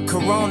have a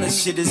corona,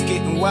 shit is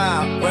getting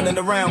wild. Running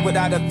around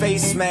without a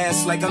face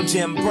mask like I'm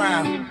Jim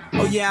Brown.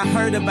 Oh yeah, I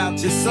heard about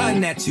your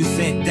son that you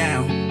sent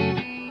down.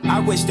 I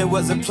wish there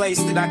was a place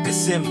that I could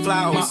send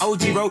flowers. My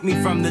OG wrote me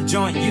from the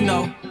joint, you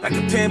know, like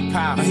a pen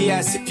pal. He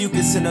asked if you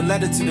could send a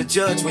letter to the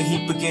judge when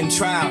he begin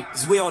trial,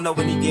 cause we don't know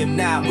when he give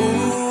now.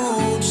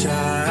 Ooh,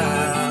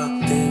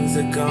 child, things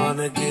are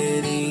gonna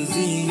get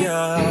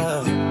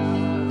easier.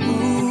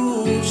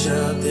 Ooh,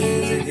 child,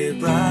 things will get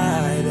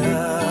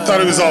brighter. Thought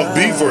he was off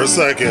beat for a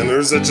second, or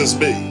is it just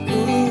me?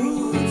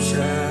 Ooh,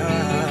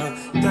 child,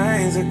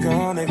 things are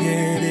gonna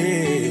get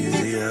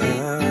easier.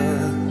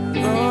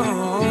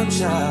 Oh,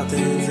 child,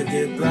 things will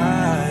get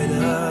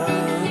brighter.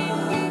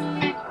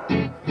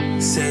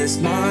 Says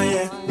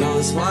Maya, no,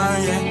 it's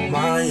Maya,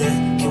 Maya.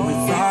 Can we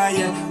fly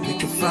it? We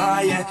can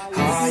fly it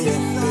higher.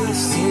 In the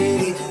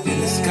city, in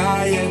the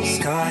sky, in the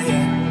sky.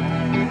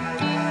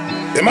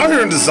 Am I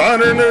hearing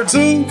designer in there too?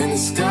 In the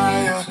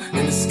sky,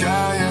 in the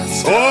sky,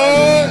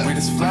 What? we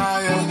just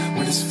fly,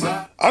 we just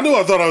fly. I knew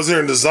I thought I was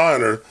hearing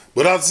designer,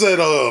 but I said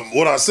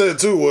what I said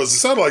too was it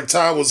sounded like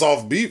Ty was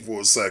off beat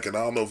for a second. I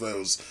don't know if that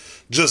was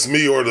just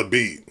me or the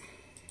beat.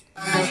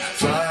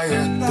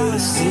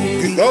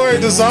 Go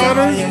ahead,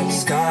 designer.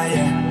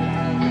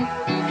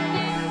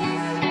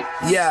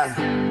 Yeah,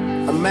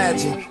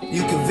 imagine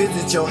you can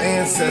visit your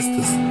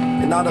ancestors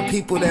and all the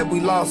people that we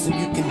lost and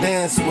you can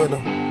dance with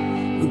them.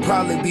 We'd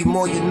probably be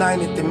more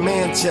united than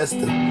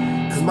Manchester,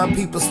 cause my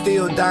people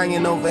still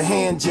dying over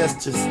hand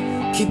gestures.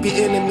 Keep your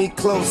enemy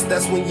close,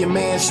 that's when your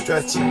man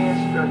stretching.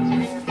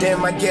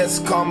 Damn, I guess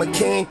karma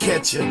can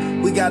catch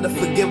you. We gotta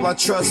forgive our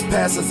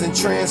trespassers and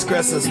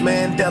transgressors.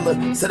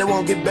 Mandela said it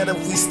won't get better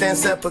if we stand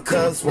separate,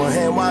 cause one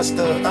hand wash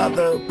the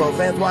other, both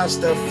hands wash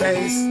the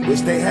face.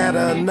 Wish they had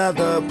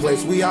another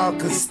place we all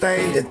could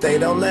stay. If they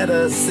don't let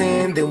us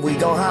in, then we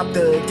gon' hop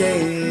the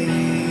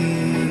gate.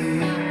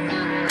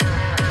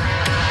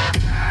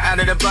 Out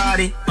of the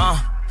body,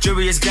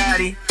 jury is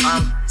Gotti,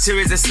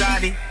 serious as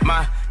Saudi,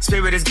 my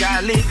spirit is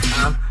godly,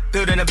 I'm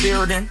building a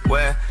building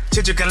where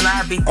children can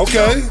lobby.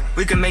 Okay.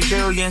 We can make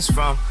billions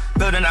from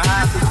building a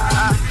hobby.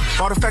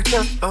 Bought a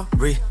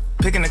factory,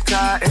 picking a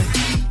cotton.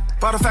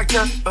 Bought a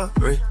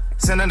factory,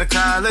 sending to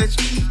college.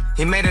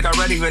 He made it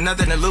already with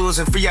nothing to lose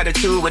and free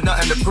attitude with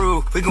nothing to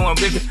prove. We going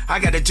bigger, I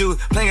got a Jew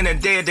playing the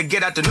dead to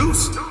get out the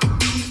news.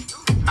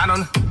 I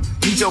don't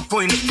need your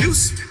point of view.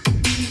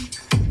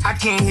 I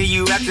can't hear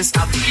you at this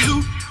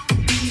altitude.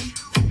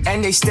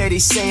 And they steady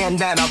saying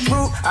that I'm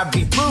rude. I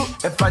be rude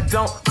if I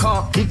don't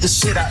call, beat the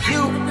shit out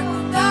you.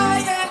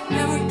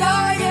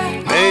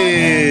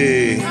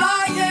 Hey,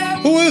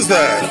 who is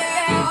that?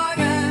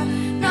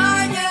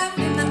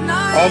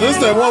 Oh, this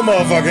that one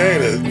motherfucker,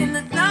 ain't it?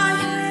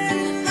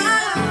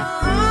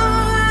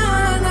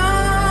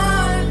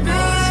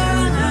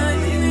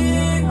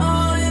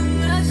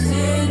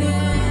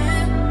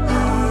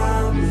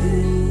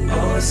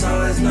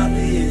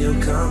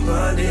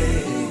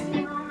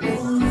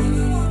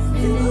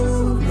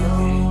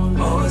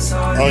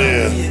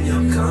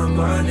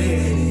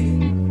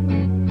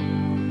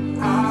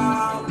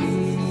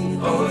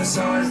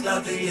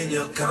 be in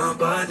your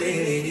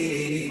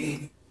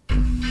company.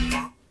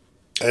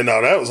 And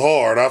now that was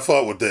hard. I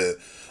fuck with that.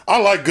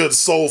 I like good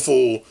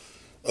soulful,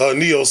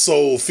 neo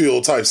soul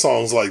feel type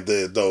songs like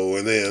that though.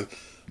 And then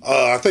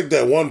I think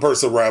that one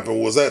person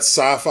rapping was that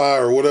Sci-Fi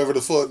or whatever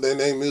the fuck their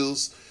name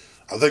is.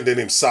 I think they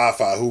named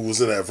Sci-Fi, who was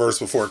in that verse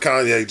before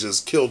Kanye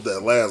just killed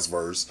that last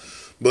verse.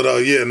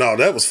 But yeah, no,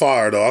 that was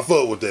fire though. I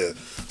fuck with that.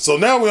 So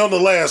now we're on the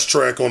last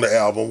track on the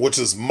album, which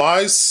is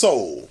My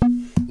Soul.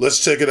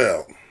 Let's check it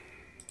out.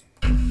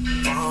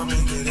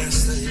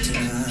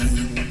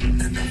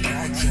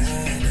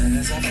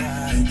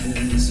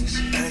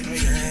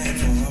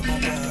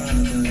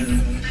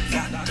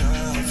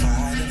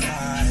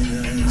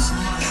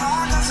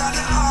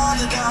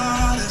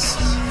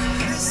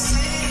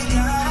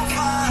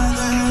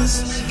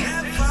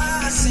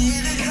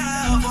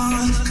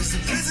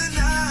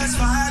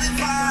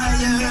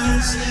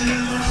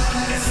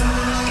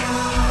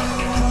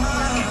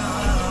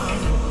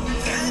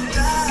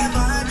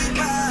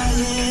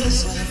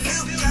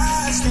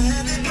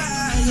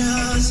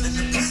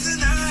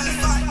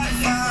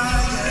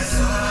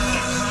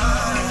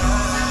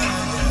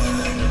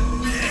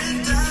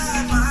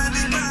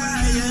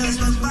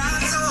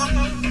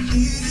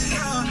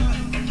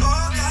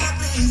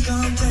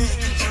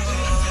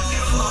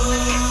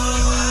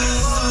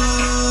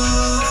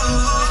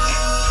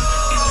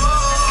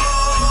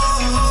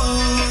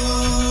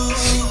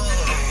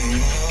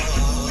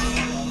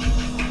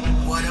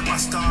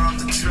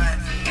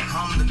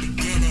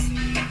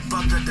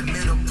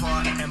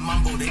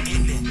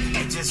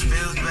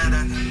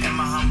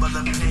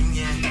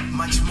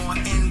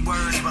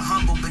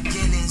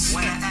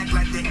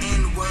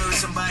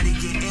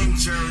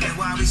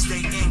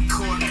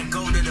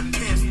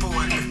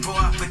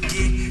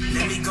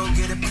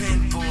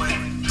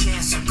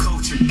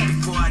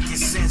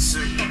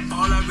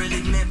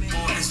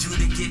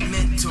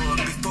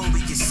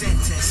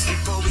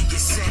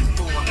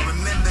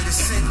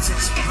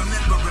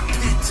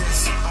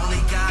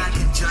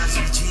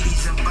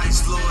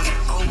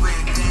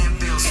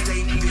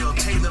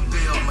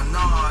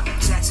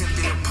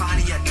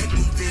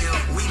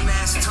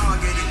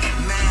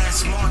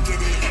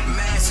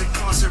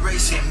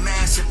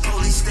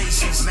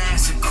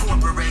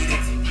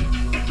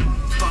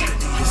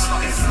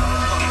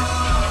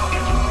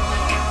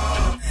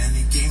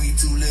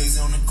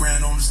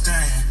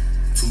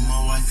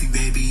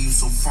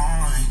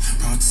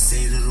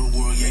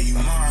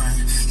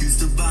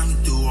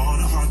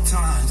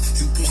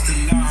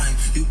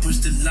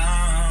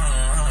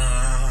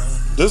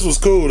 This was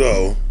cool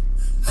though.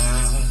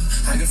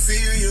 I can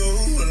feel your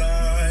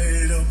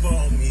light up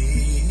on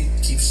me.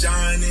 Keep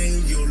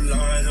shining your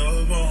light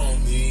up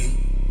on me.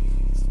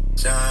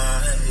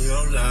 Shine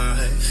your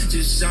light,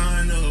 just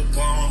shine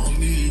upon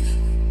me.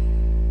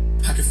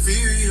 I can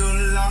feel your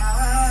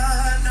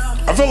light.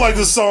 I feel like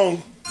this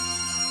song.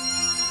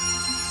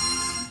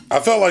 I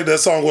felt like that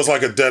song was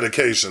like a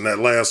dedication. That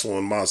last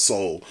one, My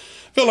Soul. I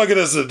feel like it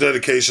is a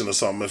dedication or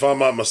something. If I'm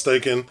not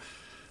mistaken,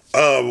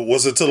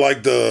 was it to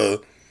like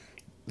the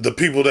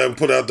people that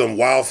put out them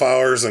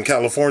wildfires in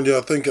California?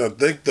 I think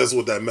that's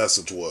what that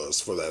message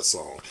was for that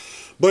song.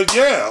 But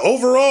yeah,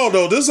 overall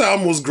though, this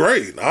album was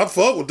great. I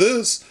fuck with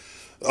this.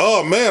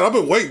 Oh man, I've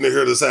been waiting to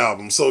hear this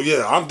album. So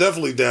yeah, I'm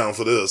definitely down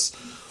for this.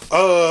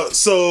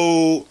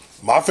 So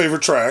my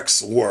favorite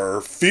tracks were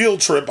Field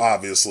Trip,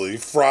 obviously,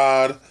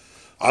 Fraud.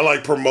 I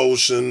like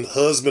Promotion.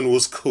 Husband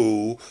was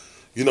cool,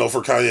 you know,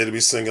 for Kanye to be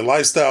singing.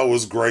 Lifestyle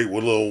was great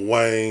with Lil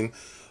Wayne.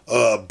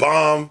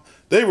 Bomb.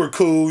 They were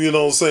cool, you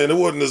know what I'm saying? It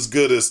wasn't as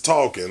good as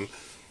Talking.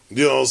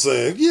 You know what I'm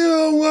saying? You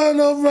don't want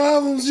no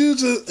problems, you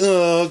just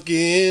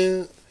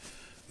again.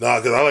 Nah,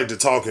 because I like the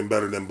Talking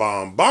better than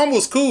Bomb. Bomb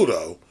was cool,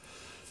 though.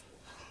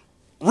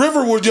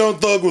 River with Young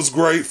Thug was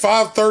great.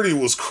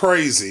 530 was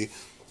crazy.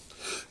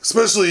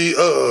 Especially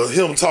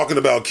him talking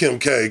about Kim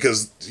K,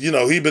 because, you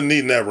know, he been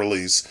needing that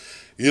release.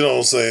 You know what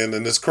I'm saying?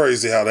 And it's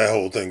crazy how that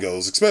whole thing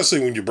goes. Especially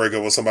when you break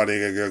up with somebody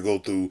and you gotta go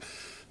through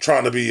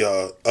trying to be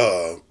a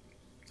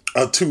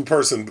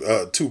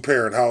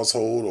two-parent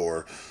household,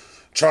 or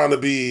trying to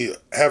be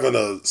having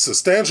a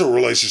substantial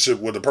relationship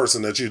with a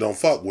person that you don't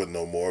fuck with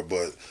no more.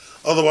 But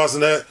otherwise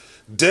than that,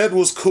 Dead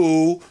was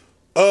cool.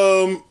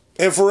 And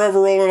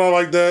Forever Rolling, I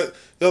like that.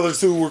 The other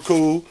two were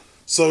cool.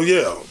 So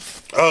yeah,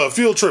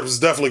 Field Trip is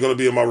definitely going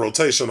to be in my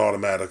rotation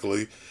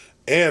automatically.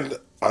 And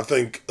I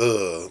think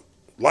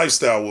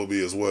Lifestyle will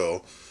be as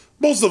well.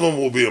 Most of them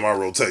will be in my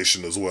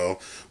rotation as well.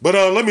 But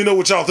let me know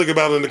what y'all think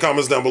about it in the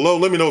comments down below.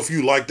 Let me know if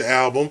you liked the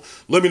album.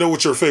 Let me know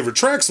what your favorite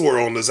tracks were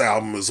on this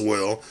album as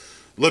well.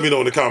 Let me know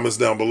in the comments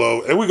down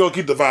below. And we're going to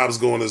keep the vibes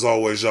going as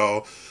always,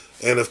 y'all.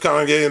 And if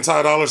Kanye and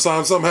Ty Dolla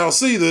 $ign somehow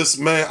see this,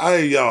 man,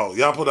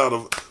 y'all put out a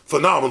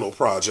phenomenal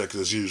project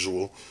as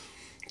usual.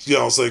 You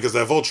know what I'm saying? Because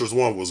that Vultures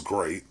 1 was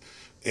great.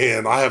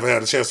 And I haven't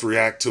had a chance to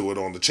react to it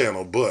on the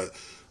channel, but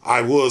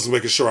I was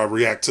making sure I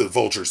react to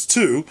Vultures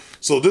 2.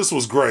 So this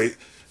was great.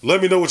 Let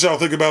me know what y'all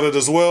think about it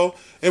as well.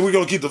 And we're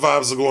going to keep the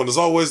vibes going. As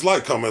always,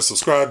 like, comment,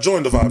 subscribe,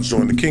 join the vibes,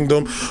 join the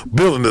kingdom,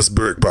 building this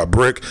brick by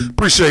brick.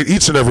 Appreciate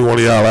each and every one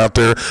of y'all out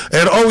there.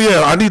 And oh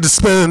yeah, I need to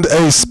spend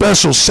a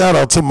special shout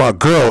out to my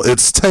girl.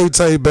 It's Tay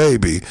Tay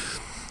Baby.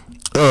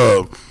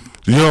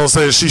 You know what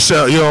I'm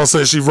saying? You know what I'm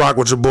saying? She rock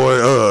with your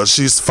boy.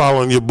 She's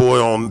following your boy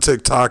on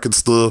TikTok and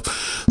stuff.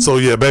 So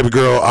yeah, baby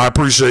girl, I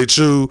appreciate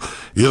you.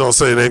 You know what I'm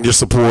saying? And your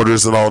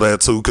supporters and all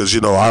that too. Cause you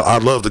know, I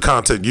love the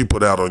content you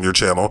put out on your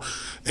channel.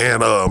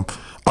 And,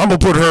 I'm gonna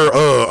put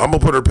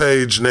her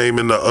page name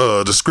in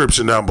the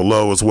description down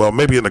below as well.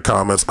 Maybe in the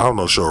comments. I'm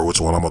not sure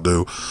which one I'm gonna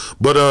do.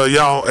 But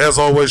y'all, as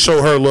always,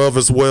 show her love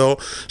as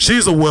well.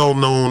 She's a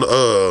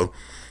well-known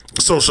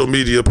social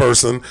media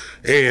person,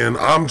 and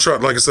I'm trying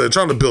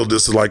to build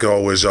this like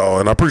always, y'all.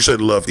 And I appreciate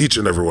the love each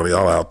and every one of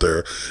y'all out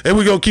there. And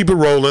we're gonna keep it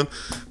rolling.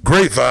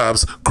 Great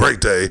vibes,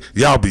 great day.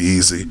 Y'all be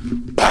easy.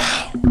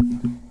 Bow.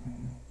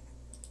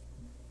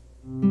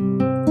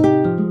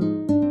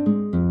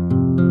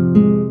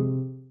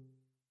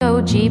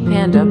 OG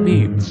Panda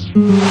Beats.